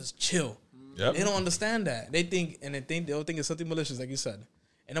 so I could just chill. Yep. They don't understand that. They think they'll think it's something malicious, like you said.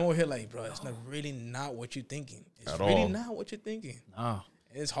 And I'm over here like, bro, it's not really not what you're thinking. It's At really all. not what you're thinking. Oh,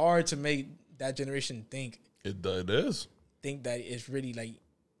 It's hard to make that generation think It is. that it's really like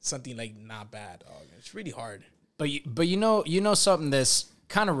something like not bad, dog. It's really hard. but you know something that's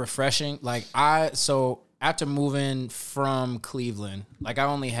kind of refreshing. Like after moving from Cleveland, like I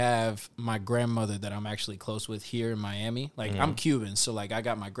only have my grandmother that I'm actually close with here in Miami. Like I'm Cuban, so like I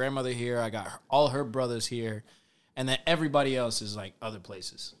got my grandmother here, I got all her brothers here, and then everybody else is like other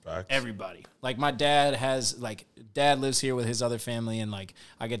places. Facts. Everybody. Like my dad lives here with his other family, and like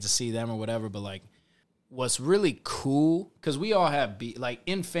I get to see them or whatever. But like, what's really cool, because we all have like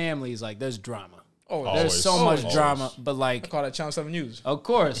in families, like there's drama. Oh, Always. There's so much Always. drama, but like I call that Channel 7 News. of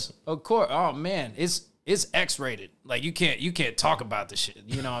course. Oh man, it's X-rated. Like you can't talk about the shit.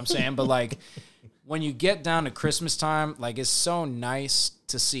 You know what I'm saying? But like when you get down to Christmas time, like it's so nice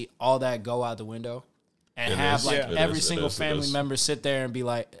to see all that go out the window and It have is. like Yeah. It every is. It single is. It family is. member sit there and be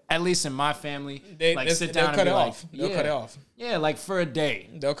like, at least in my family, They sit they'll down cut and be it like, off. They'll yeah, cut it off. yeah, like for a day.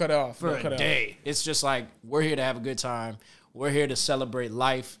 They'll cut it off. For They'll a cut it off. day. It's just like we're here to have a good time. We're here to celebrate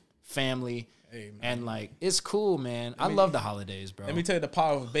life, family. Hey, man. And like it's cool, man. I love the holidays, bro. Let me tell you the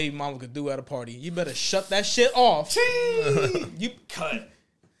power of a baby mama could do at a party. You better shut that shit off. You cut.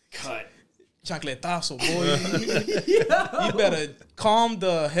 Chocolatazo, boy. You better calm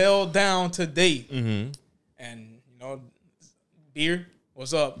the hell down today. And beer.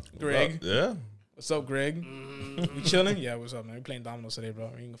 What's up, Greg? Yeah. What's up, Greg? You chilling? Yeah, what's up, man? We playing dominoes today, bro.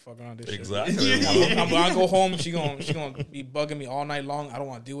 We ain't gonna fuck around this Exactly. shit. When I go home, she gonna be bugging me all night long. I don't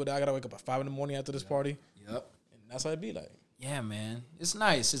want to deal with that. I gotta wake up at 5 a.m. after this party. Yep. And that's how it be like. Yeah, man. It's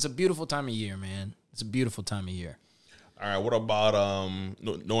nice. It's a beautiful time of year, man. It's a beautiful time of year. All right. What about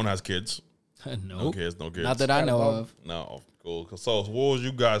no one has kids. No No kids. No kids. Not that I know of. No. Cool. So, what was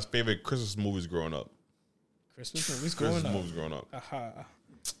you guys' favorite Christmas movies growing up? Christmas movies Christmas growing up. movies growing up.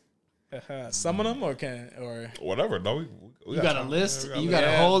 Some of them or Whatever. No, we You got a time. list? Yeah, we You got a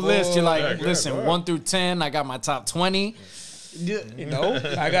Yeah, whole list. You're like, boy. Yeah, listen, go ahead. 1 through 10. I got my top 20.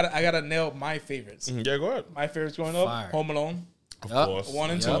 I gotta nail my favorites. Yeah, go ahead. My favorites growing up: Fire. Home Alone, Of Yup. course. One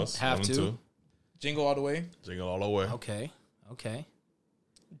and Of two. course. Have One and to. two. Jingle All the Way, Jingle all the way. Okay.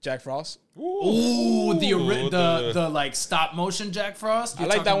 Jack Frost. Ooh, Ooh, the like stop motion Jack Frost. I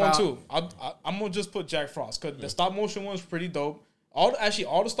like that one too. I'm gonna just put Jack Frost because the stop motion one's pretty dope. All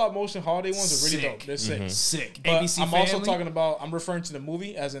the stop motion holiday ones are really Sick. dope. They're sick. Sick. But ABC I'm Family. also talking about. I'm referring to the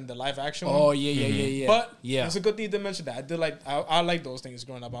movie as in the live action one. Oh yeah. But yeah, it's a good thing to mention that. I did like. I like those things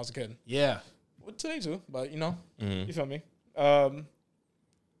growing up when I was a kid. yeah. Well, today too, but you feel me.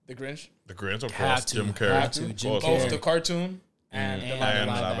 The Grinch, The Grinch, of Have course. to. Jim Carrey. Have to. Of Jim course. Carrey. both the cartoon and the And live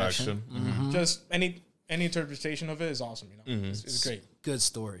live action. action. Just any interpretation of it is awesome. It's great. Good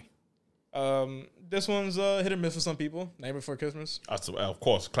story. This one's hit or miss for some people. Night Before Christmas, That's, of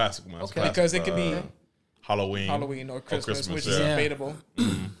course, classic, man. It's Okay. classic. because it could be Halloween. Halloween or Christmas, which is yeah. debatable.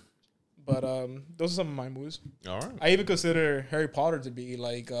 But those are some of my movies. All right. I even consider Harry Potter to be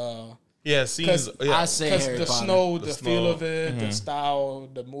like Yeah, scenes. Yeah. I say Harry the Potter. snow, The the snow. feel of it, the style,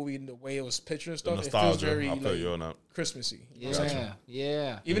 the movie, the way it was pictured and the stuff. It feels nostalgia. very I'll feel you like on that. Christmassy.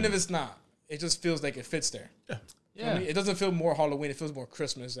 Yeah. Even if it's not, it just feels like it fits there. Yeah. It doesn't feel more Halloween. It feels more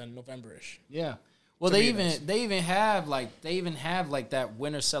Christmas than November-ish. Yeah. Well, To they me, it even have like that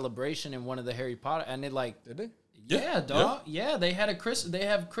winter celebration in one of the Harry Potter, and it like Did they? Yeah, dog. Yeah, they had They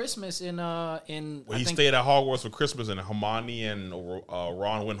have Christmas in. Well, he stayed at Hogwarts for Christmas, and Hermione and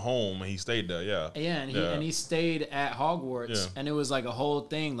Ron went home, and he stayed there. Yeah. Yeah, and he stayed at Hogwarts, and it was like a whole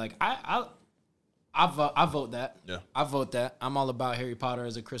thing. Like I vote that. Yeah. I vote that. I'm all about Harry Potter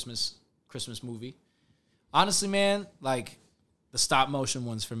as a Christmas movie. Honestly, man, like the stop motion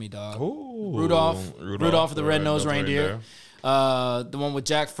ones for me, dog. Ooh, Rudolph the Red-Nosed Reindeer. The one with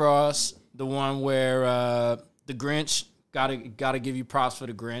Jack Frost. The one where the Grinch, gotta give you props for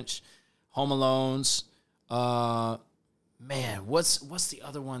the Grinch. Home Alone's. Man, what's the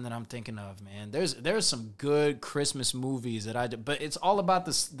other one that I'm thinking of, man? There's some good Christmas movies that I did, but it's all about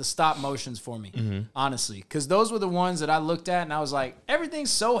the stop motions for me, honestly, because those were the ones that I looked at and I was like,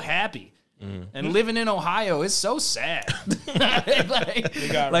 everything's so happy. And living in Ohio is so sad. We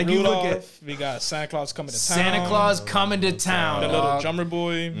got like Rudolph, we got Santa Claus coming to town. Santa Claus coming to town. The little drummer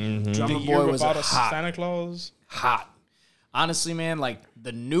boy. Drummer boy was hot. Santa Claus. Hot. Honestly, man, like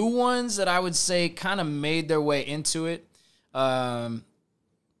the new ones that I would say kind of made their way into it. I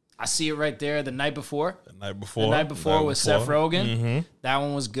see it right there. The Night Before. The Night Before with Seth Rogen. That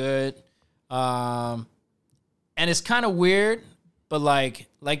one was good. And it's kind of weird. But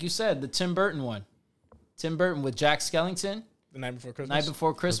like you said, the Tim Burton one. Tim Burton with Jack Skellington. The Night Before Christmas. Night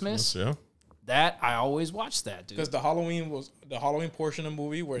Before Christmas. Yeah. That, I always watched that, dude. Because the Halloween portion of the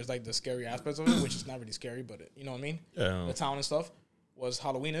movie where it's like the scary aspects of it, which is not really scary, but you know what I mean? Yeah. The town and stuff was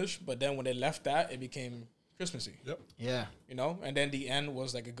Halloweenish, but then when they left that, it became Christmassy. Yep. Yeah. You know? And then the end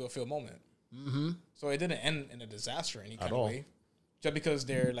was like a good feel moment. So it didn't end in a disaster any kind of way. Just because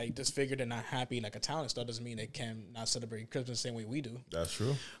they're like disfigured and not happy like a town and stuff doesn't mean they can not celebrate Christmas the same way we do. That's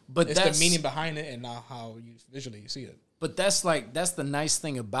true. But it's the meaning behind it and not how you visually see it. But that's the nice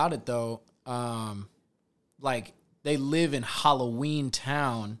thing about it though. Like they live in Halloween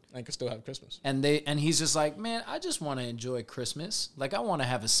town and can still have Christmas. And he's just like, man, I just want to enjoy Christmas. Like I want to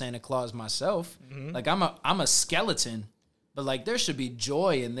have a Santa Claus myself. Like I'm a skeleton, but like there should be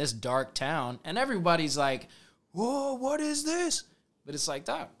joy in this dark town. And everybody's like, whoa, what is this? But it's like,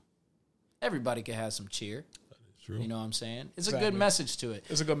 Doc, everybody can have some cheer. That is true. You know what I'm saying? It's a good message to it.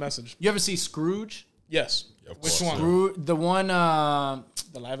 It's a good message. You ever see Scrooge? Yes. Yeah, which one? The one...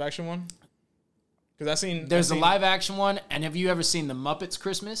 the live action one? Because There's a live action one, and have you ever seen The Muppets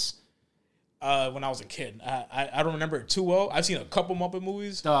Christmas? When I was a kid. I don't remember it too well. I've seen a couple Muppet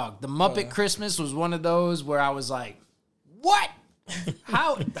movies. Dog, The Muppet Christmas was one of those where I was like, what?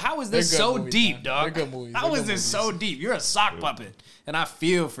 How is this so movies, deep, man. dog? They're good movies. How is this so deep? You're a sock puppet, and I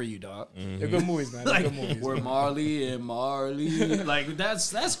feel for you, dog. They're good movies, man. They're good movies. We're Marley and Marley. Like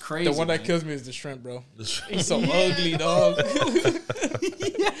that's crazy. The one that kills me is the shrimp, bro. He's so ugly, dog.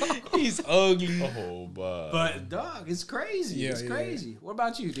 He's ugly. Oh, but dog, it's crazy. It's crazy. What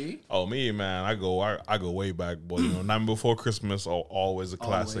about you, D? Oh, me, man. I go way back, boy. You know, Night Before Christmas, always a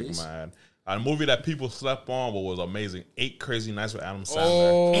classic, man. A movie that people slept on, but was amazing. 8 Crazy Nights with Adam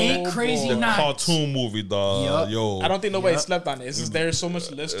Sandler. 8 Crazy Nights. Cartoon movie, dog. Yep. Yo, I don't think nobody slept on it. It's just there's so much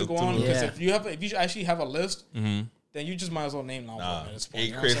list to go on. Because Yeah. if you actually have a list, then you just might as well name all of them at this point.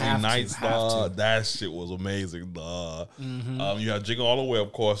 8 Crazy Nights, have dog. That shit was amazing, dog. You have Jingle All the Way,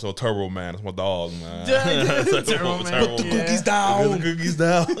 of course. So Turbo Man, that's my dog, man. Turbo Man. Put the cookies down. Put the cookies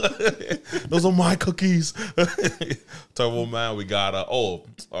down. Those are my cookies. Turbo Man. We got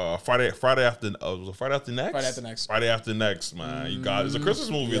Friday After was it Friday After Next? Friday After Next. Friday After Next, man. You got it's a Christmas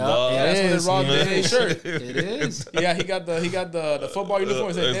movie, Yep. dog. Yeah, That's what they robbed his shirt. It is. Yeah, he got the football uniform.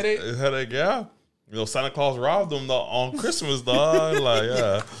 He said, "Did it?" Headache, yeah. You know, Santa Claus robbed them on Christmas, dog. Like,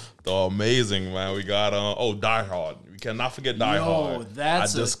 yeah. They're amazing, man. We got Die Hard. We cannot forget Die Hard. I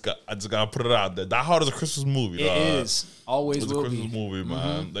just gotta put it out there. Die Hard is a Christmas movie. It is. Always It's a will Christmas be. movie,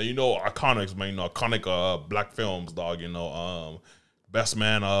 man. You know, iconics, man. You know, iconic black films, dog. You know, Best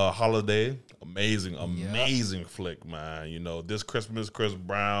Man Holiday. Amazing flick, man. You know, This Christmas, Chris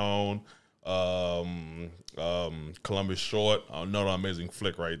Brown, Columbus Short. Another amazing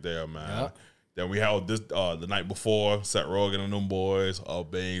flick right there, man. Yep. Then we had this The Night Before, Seth Rogen and them boys.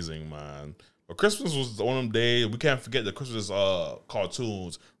 Amazing, man. But Christmas was one of them days. We can't forget the Christmas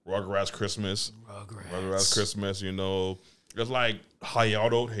cartoons. Rugrats Christmas. Rugrats Christmas, you know. It's like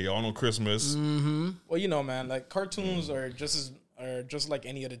Hayano Christmas. Well, you know, man, like cartoons are just like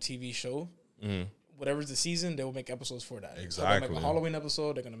any other TV show. Whatever's the season, they will make episodes for that. So they'll make a Halloween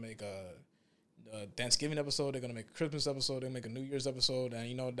episode. They're gonna make a Thanksgiving episode. They're gonna make a Christmas episode. They're gonna make a New Year's episode, and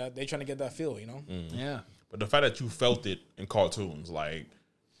you know that they're trying to get that feel. You know. Yeah. But the fact that you felt it in cartoons, like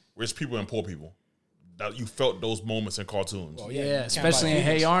rich people and poor people, that you felt those moments in cartoons. Well, Yeah, you especially can't in buy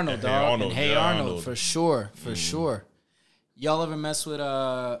Hey movies. Arnold, Hey dog. Arnold, In Hey Hey Arnold, Arnold. for sure. Y'all ever mess with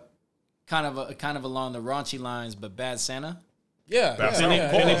kind of along the raunchy lines, but Bad Santa. Yeah,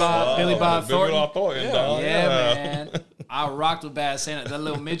 Billy Bob Thornton. Yeah. Man. I rocked with Bad Santa. That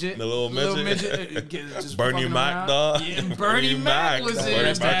little midget. The little midget. Just Bernie fucking Mac, around. dog. Yeah, Bernie Mac was in Bernie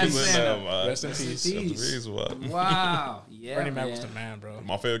Mac Bad was in Santa. there, man. Rest in peace. Peace, what? Wow. Yeah, Bernie Mac man. was the man, bro.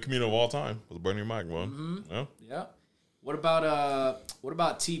 My favorite comedian of all time was Bernie Mac, man. Yeah. Yeah. What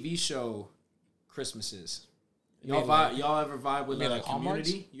about TV show Christmases? Y'all ever vibe with like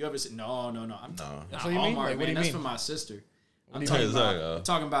Community? You ever see? No. I'm That's what you mean? Like, what do you That's mean? for my sister. I'm mean? talking Is about, that, I'm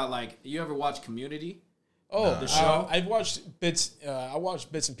talking about like, you ever watch Community? Oh, The show? I've watched bits. I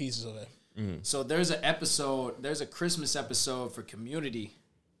watched bits and pieces of it. So there's a Christmas episode for Community,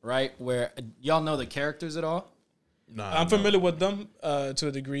 right? Where y'all know the characters at all? Nah, I'm familiar with them to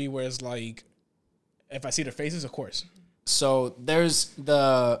a degree where it's like, if I see their faces, of course. So there's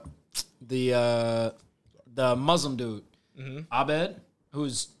the Muslim dude, Abed,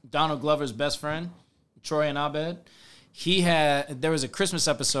 who's Donald Glover's best friend, Troy and Abed. There was a Christmas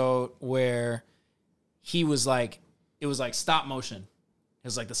episode where he was like, it was like stop motion. It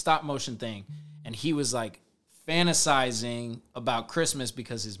was like the stop motion thing. And he was like fantasizing about Christmas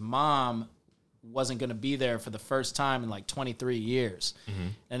because his mom wasn't going to be there for the first time in like 23 years.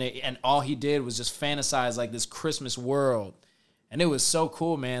 And all he did was just fantasize like this Christmas world. And it was so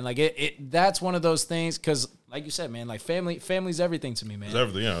cool, man. Like that's one of those things, because like you said, man, like family's everything to me, man. It's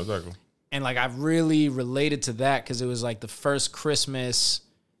everything, yeah, exactly. And like I really related to that because it was like the first Christmas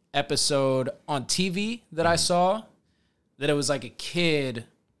episode on TV that I saw, that it was like a kid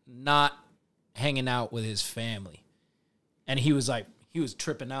not hanging out with his family. And he was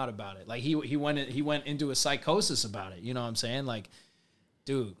tripping out about it. Like he went into a psychosis about it. You know what I'm saying? Like,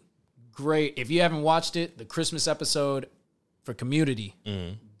 dude, great. If you haven't watched it, the Christmas episode for Community,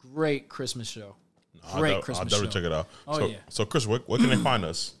 great Christmas show. Great Christmas show. I'll definitely check it out. Oh, yeah. So Chris, where can they find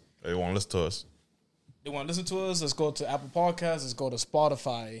us? They want to listen to us. They want to listen to us? Let's go to Apple Podcasts. Let's go to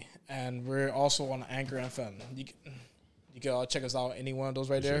Spotify, and we're also on Anchor FM. You can check us out any one of those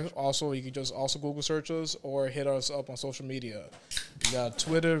right there. Also, you can just also Google search us or hit us up on social media. We got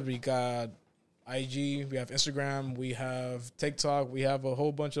Twitter, we got IG, we have Instagram, we have TikTok, we have a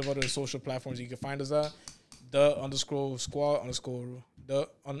whole bunch of other social platforms you can find us at.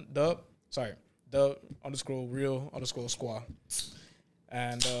 The_squad_real_squad.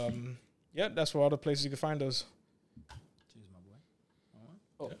 And yeah, that's where all the places you can find us. Cheers, my boy.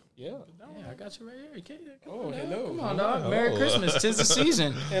 Oh, yeah. Yeah, I got you right here. Oh, hello. Come on, dog. Merry Christmas. 'Tis the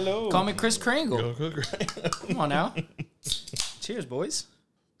season. Hello. Call me Chris Kringle. Come on now. Cheers, boys.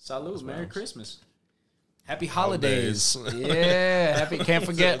 Salud. Merry Christmas. Happy holidays. Yeah. Happy. Can't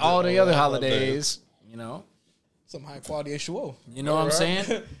forget all the other holidays. You know. Some high quality H2O. You know what I'm saying?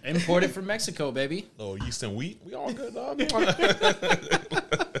 Imported from Mexico, baby. Oh, yeast and wheat. We all good, dog. All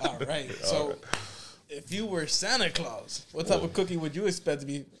right. So, if you were Santa Claus, what type of cookie would you expect to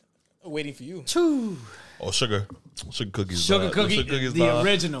be waiting for you? Choo. Oh, sugar cookies. Sugar dog. cookie, cookies, the dog.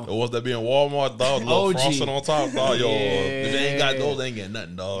 original. The ones that be in Walmart, dog. Little OG. frosting on top, dog. Yo, if they ain't got Yeah. those, they ain't getting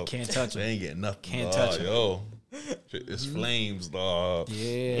nothing, dog. Can't touch They 'em. ain't getting nothing. Can't dog. touch 'em. Yo, it's flames, dog.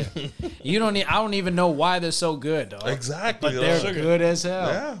 Yeah. I don't even know why they're so good, dog. Exactly. But they're dog. good as hell.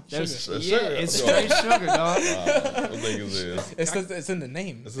 Yeah, There's- sugar. Yeah, Sugar. it's straight sugar, dog. Them niggas is. It's in the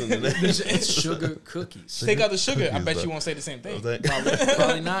name. It's in the name. It's sugar cookies. Take out the sugar. I Cookies, bet dog. you won't say the same thing.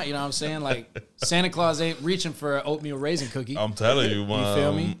 Probably not. You know what I'm saying? Like Santa Claus ain't reaching for an oatmeal raisin cookie. I'm telling you, man. You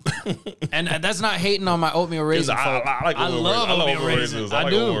feel me? And that's not hating on my oatmeal raisin. I folk. like I oatmeal love raisins. I love oatmeal oatmeal raisins. raisins. I I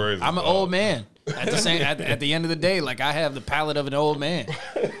like do. oatmeal raisins, I'm an dog. old man. At the end of the day, like I have the palate of an old man.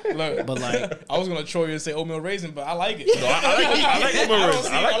 Look, But like I was gonna troll you and say oatmeal raisin, but I like it. I like oatmeal raisins.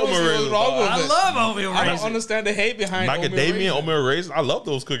 I like I don't see oatmeal what's raisins. wrong with dog. it. I love oatmeal I don't raisin. understand the hate behind Macadamia oatmeal raisins. I love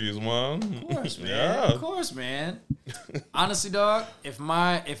those cookies, man. Of course, man. Yeah. Of course, man. Honestly, dog, if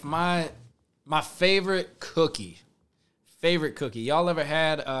my favorite cookie, y'all ever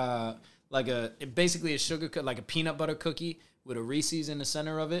had basically a sugar like a peanut butter cookie with a Reese's in the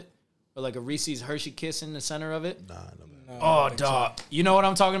center of it, or like a Reese's Hershey Kiss in the center of it? Nah, no, man. Oh, dog. You know what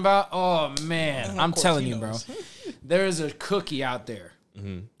I'm talking about? Oh, man. I'm telling you, bro. There is a cookie out there.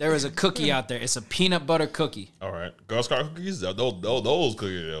 There is a cookie out there. It's a peanut butter cookie. All right, Girl Scout cookies. Those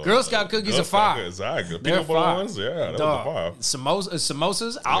cookies. Yo. Girl Scout cookies Girl are fire. Scout, exactly. They're Peanut butter fire. ones. Yeah, that Dog. was the fire.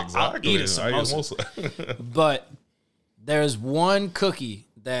 Samosas? I'll eat a samosa. But there's one cookie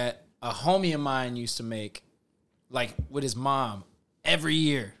that a homie of mine used to make, like with his mom, every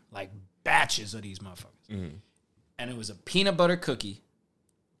year, like batches of these motherfuckers. And it was a peanut butter cookie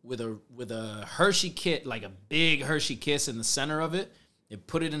with a Hershey Kiss, like a big Hershey Kiss in the center of it. They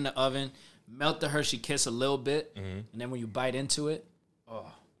put it in the oven, melt the Hershey Kiss a little bit, and then when you bite into it,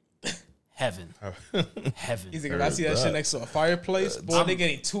 oh, heaven. Heaven. He's like, if I see that shit next to a fireplace, boy, they're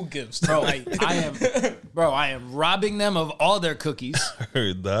getting 2 gifts Bro, tonight. I am robbing them of all their cookies.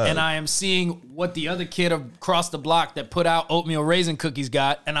 Heard that. And I am seeing what the other kid across the block that put out oatmeal raisin cookies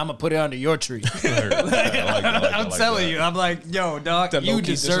got, and I'm gonna put it under your tree. I'm telling you, I'm like, yo, dog, That you low-key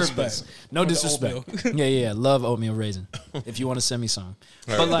deserve disrespect. this. No For the disrespect. oatmeal. Yeah, love oatmeal raisin. If you want to send me some,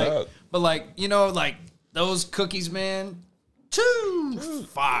 Heard that. but like, you know, like those cookies, man.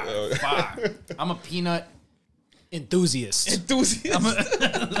 Fire. I'm a peanut enthusiast. Enthusiast.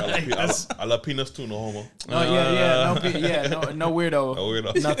 I love peanuts too, no homo. No weirdo. No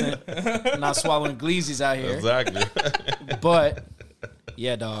weirdo. Nothing. Not swallowing Gleazies out here. Exactly. But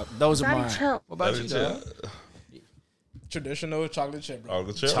yeah, dog. Those are mine. chill. What about you, dog? Traditional chocolate chip, bro.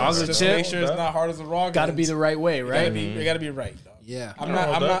 Chocolate chip. Chocolate Just chip. make sure it's not hard as a raw. Got to be the right way, right? You gotta be right, dog. Yeah.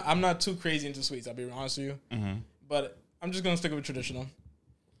 I'm not too crazy into sweets. I'll be honest with you. But I'm just gonna stick with traditional.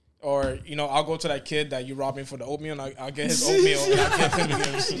 Or, you know, I'll go to that kid that you robbed me for the oatmeal, and I'll get his oatmeal, and I'll give him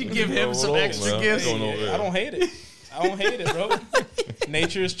gifts. You give him some extra man. gifts. Going over there. I don't hate it, bro.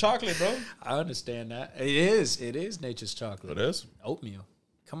 Nature is chocolate, bro. I understand that. It is nature's chocolate. It is. Oatmeal.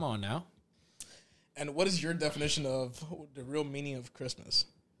 Come on now. And what is your definition of the real meaning of Christmas?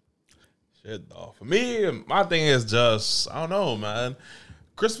 Shit, dog. For me, my thing is just, I don't know, man.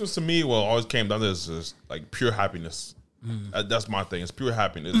 Christmas to me, well, always came down to this is like pure happiness. That's my thing. It's pure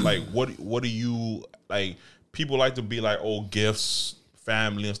happiness. Like, what do you like? People like to be like, oh, gifts,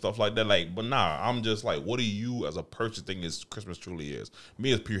 family, and stuff like that. Like, but nah, I'm just like, what do you as a person think is Christmas truly is?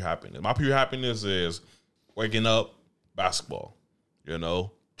 Me, it's pure happiness. My pure happiness is waking up, basketball. You know,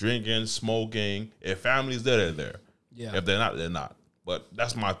 drinking, smoking. If family's there, they're there. Yeah. If they're not, they're not. But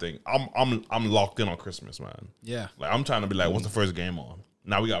that's my thing. I'm locked in on Christmas, man. Yeah. Like, I'm trying to be like, what's the first game on?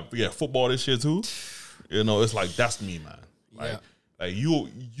 Now we got football this year too. You know, it's like that's me, man. Like, like you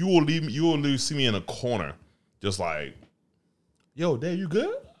will see me in a corner, just like, yo, Dad, you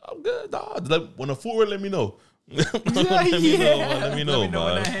good? I'm good, dog. Like, when the food ready, let me know. Let me know, man. when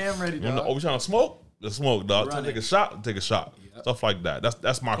that ham ready, dog. Oh, we trying to smoke? Let's smoke, dog. Run Take a shot. Take a shot. Stuff like that.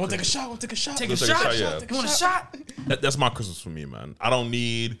 That's my. Want to take a Christmas. shot? Want to take a shot? Take a Let's take a shot. shot, yeah. You want a shot? That's my Christmas for me, man. I don't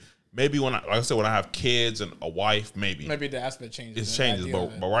need. Maybe when like I said, when I have kids and a wife, maybe the aspect changes. it changes.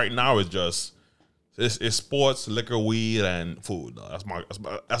 But right now it's just it's sports, liquor, weed, and food. That's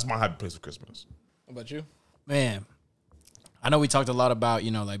my happy place for Christmas. What about you? Man, I know we talked a lot about,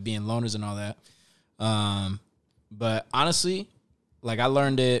 you know, like being loners and all that. But honestly, like I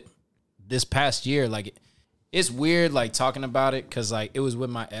learned it this past year. Like it's weird, like talking about it, because like it was with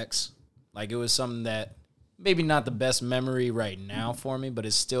my ex. Like it was something that maybe not the best memory right now for me, but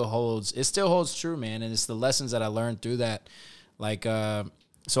it still holds true, man. And it's the lessons that I learned through that. Like,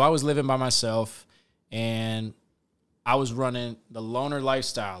 so I was living by myself and I was running the loner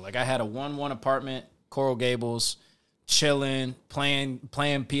lifestyle. Like I had a 1-1 apartment, Coral Gables, chilling, playing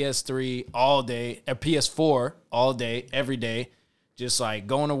PS3 all day, or PS4 all day, every day, just like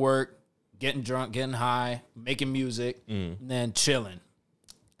going to work, getting drunk, getting high, making music, and then chilling.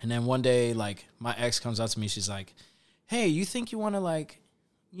 And then one day, like, my ex comes up to me. She's like, hey, you think you want to, like,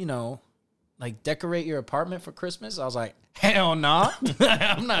 you know, like, decorate your apartment for Christmas? I was like, hell nah.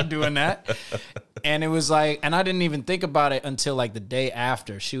 I'm not doing that. And it was like, and I didn't even think about it until, like, the day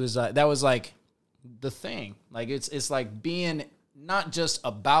after. She was like, that was, like, the thing. Like, it's like being not just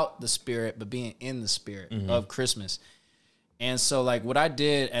about the spirit, but being in the spirit of Christmas. And so, like, what I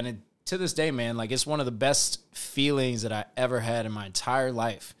did, and it, to this day, man, like it's one of the best feelings that I ever had in my entire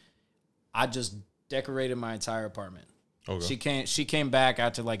life. I just decorated my entire apartment. Okay. She came back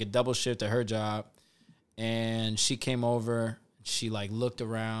after like a double shift at her job, and she came over. She like looked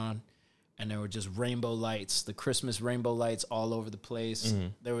around, and there were just rainbow lights, the Christmas rainbow lights all over the place.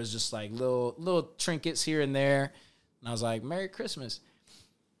 There was just like little trinkets here and there, and I was like, "Merry Christmas!"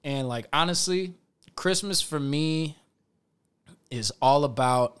 And like honestly, Christmas for me is all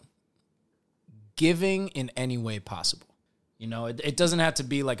about giving in any way possible. You know, it doesn't have to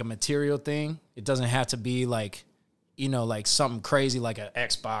be like a material thing. It doesn't have to be like, you know, like something crazy like an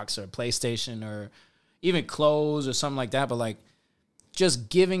Xbox or a PlayStation or even clothes or something like that. But like just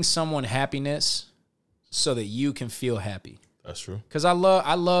giving someone happiness so that you can feel happy. That's true. Because I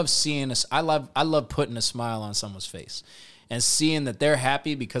love seeing us. I love putting a smile on someone's face and seeing that they're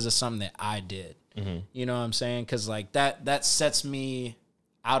happy because of something that I did. You know what I'm saying? Because like that sets me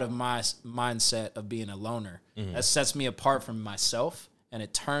out of my mindset of being a loner. That sets me apart from myself, and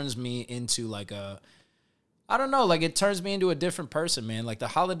it turns me into like it turns me into a different person, man. Like the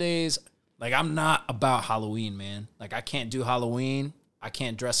holidays, like I'm not about Halloween, man. Like I can't do Halloween. I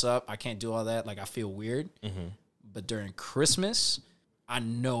can't dress up. I can't do all that. Like I feel weird. But during Christmas, I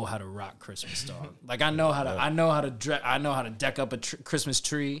know how to rock Christmas, dog. Like I know how to deck up a Christmas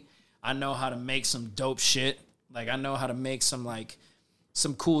tree. I know how to make some dope shit. Like I know how to make some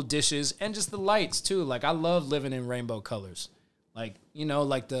cool dishes and just the lights too. Like I love living in rainbow colors. Like, you know,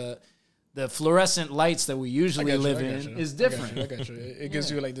 like the fluorescent lights that we usually live in is different. I got you. It gives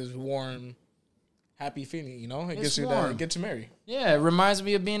you like this warm, happy feeling, you know? It gives you warm. that get to marry. Yeah, it reminds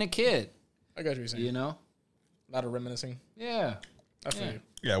me of being a kid. I got what you're saying. You know? A lot of reminiscing. Yeah. I feel you.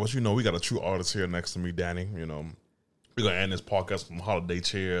 Yeah, but you know, we got a true artist here next to me, Danny. You know, we're going to end this podcast with some holiday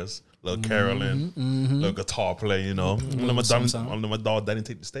cheers, little caroling, little guitar play, you know. Let my dog Danny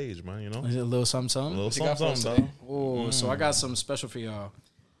take the stage, man, you know. Is it a little something? A little What you got for us something, today? dog. Oh, so I got something special for y'all.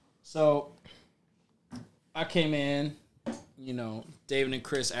 So I came in, you know, David and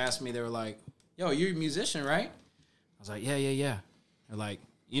Chris asked me, they were like, yo, you're a musician, right? I was like, yeah. They're like,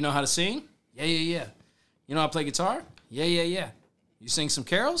 you know how to sing? Yeah. You know how to play guitar? Yeah. You sing some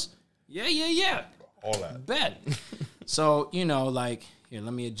carols? Yeah. All that. Bet. So, you know, like, here,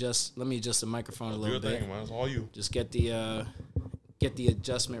 let me adjust the microphone a Do little your bit. thing, man. It's all you. Just get the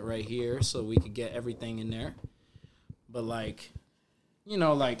adjustment right here so we could get everything in there. But like, you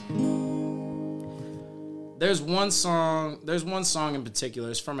know, like there's one song in particular.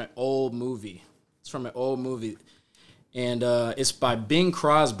 It's from an old movie. And it's by Bing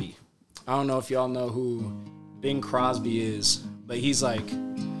Crosby. I don't know if y'all know who Bing Crosby is, but he's like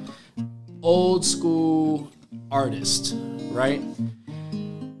old school artist, right?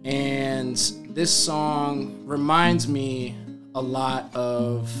 And this song reminds me a lot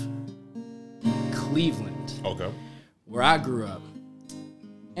of Cleveland, Okay. where I grew up.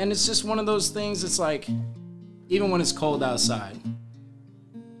 And it's just one of those things, it's like, even when it's cold outside,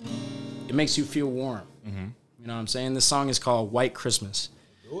 it makes you feel warm. You know what I'm saying? This song is called White Christmas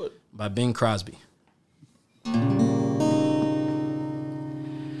Do it. by Bing Crosby.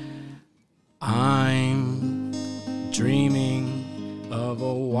 I'm dreaming of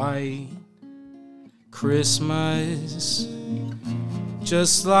a white Christmas,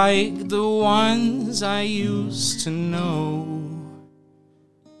 just like the ones I used to know,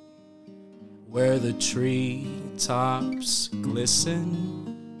 where the treetops glisten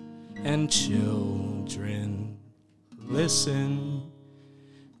and children listen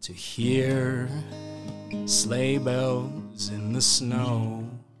to hear sleigh bells in the snow.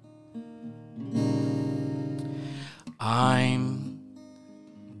 I'm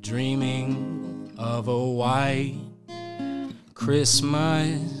dreaming of a white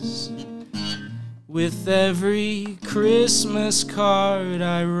Christmas, with every Christmas card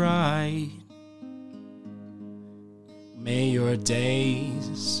I write. May your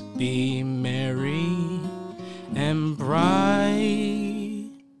days be merry and bright,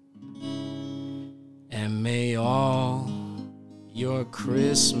 and may all your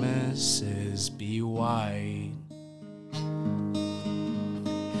Christmases be white.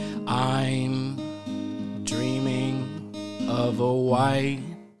 I'm dreaming of a white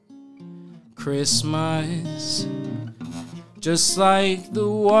Christmas, just like the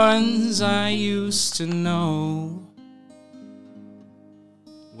ones I used to know,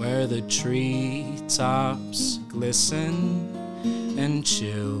 where the treetops glisten and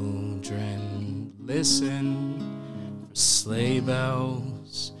children listen for sleigh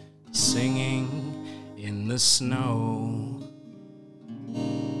bells singing in the snow.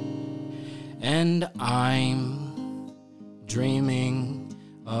 And I'm dreaming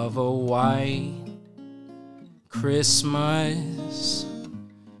of a white Christmas,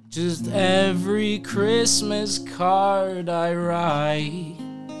 just every Christmas card I write.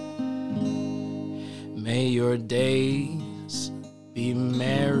 May your days be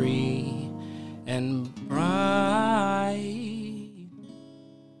merry and bright,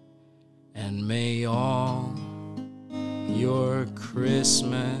 and may all your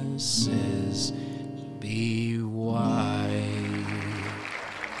Christmases be white.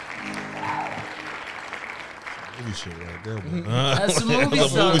 Movie shit right there, man. That's the movie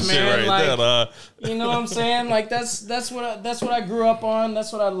That's stuff, movie shit man. right Like, there. you know what I'm saying? Like that's what I grew up on.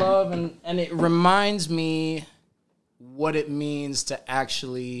 That's what I love, and it reminds me what it means to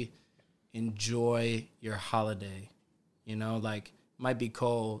actually enjoy your holiday. You know, like might be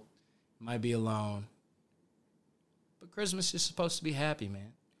cold, might be alone, but Christmas is supposed to be happy,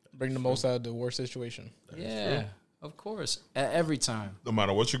 man. Bring the most out of the worst situation. Yeah, of course, every time. No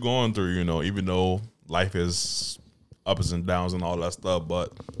matter what you're going through, you know, even though life is ups and downs and all that stuff,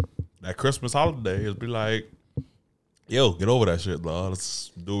 but that Christmas holiday, it'll be like, yo, get over that shit, dog. Let's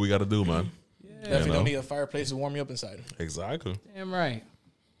do what we got to do, man. Definitely know? don't need a fireplace to warm you up inside. Exactly. Damn right.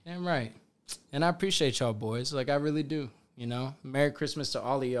 And I appreciate y'all boys. Like I really do. You know, Merry Christmas to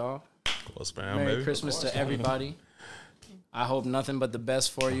all of y'all. What's fam, Merry baby? Christmas to everybody. I hope nothing but the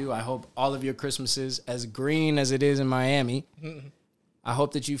best for you. I hope all of your Christmases, as green as it is in Miami, I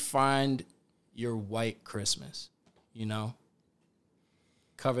hope that you find your white Christmas, you know,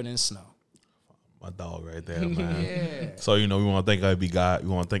 covered in snow. My dog right there, man. Yeah. So, you know, we want to thank every guy. We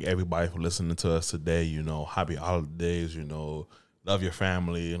want to thank everybody for listening to us today. You know, happy holidays, you know. Love your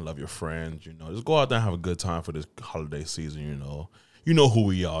family and love your friends, you know. Just go out there and have a good time for this holiday season, you know. You know who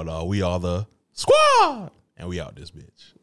we are, though. We are the squad. And we out this bitch.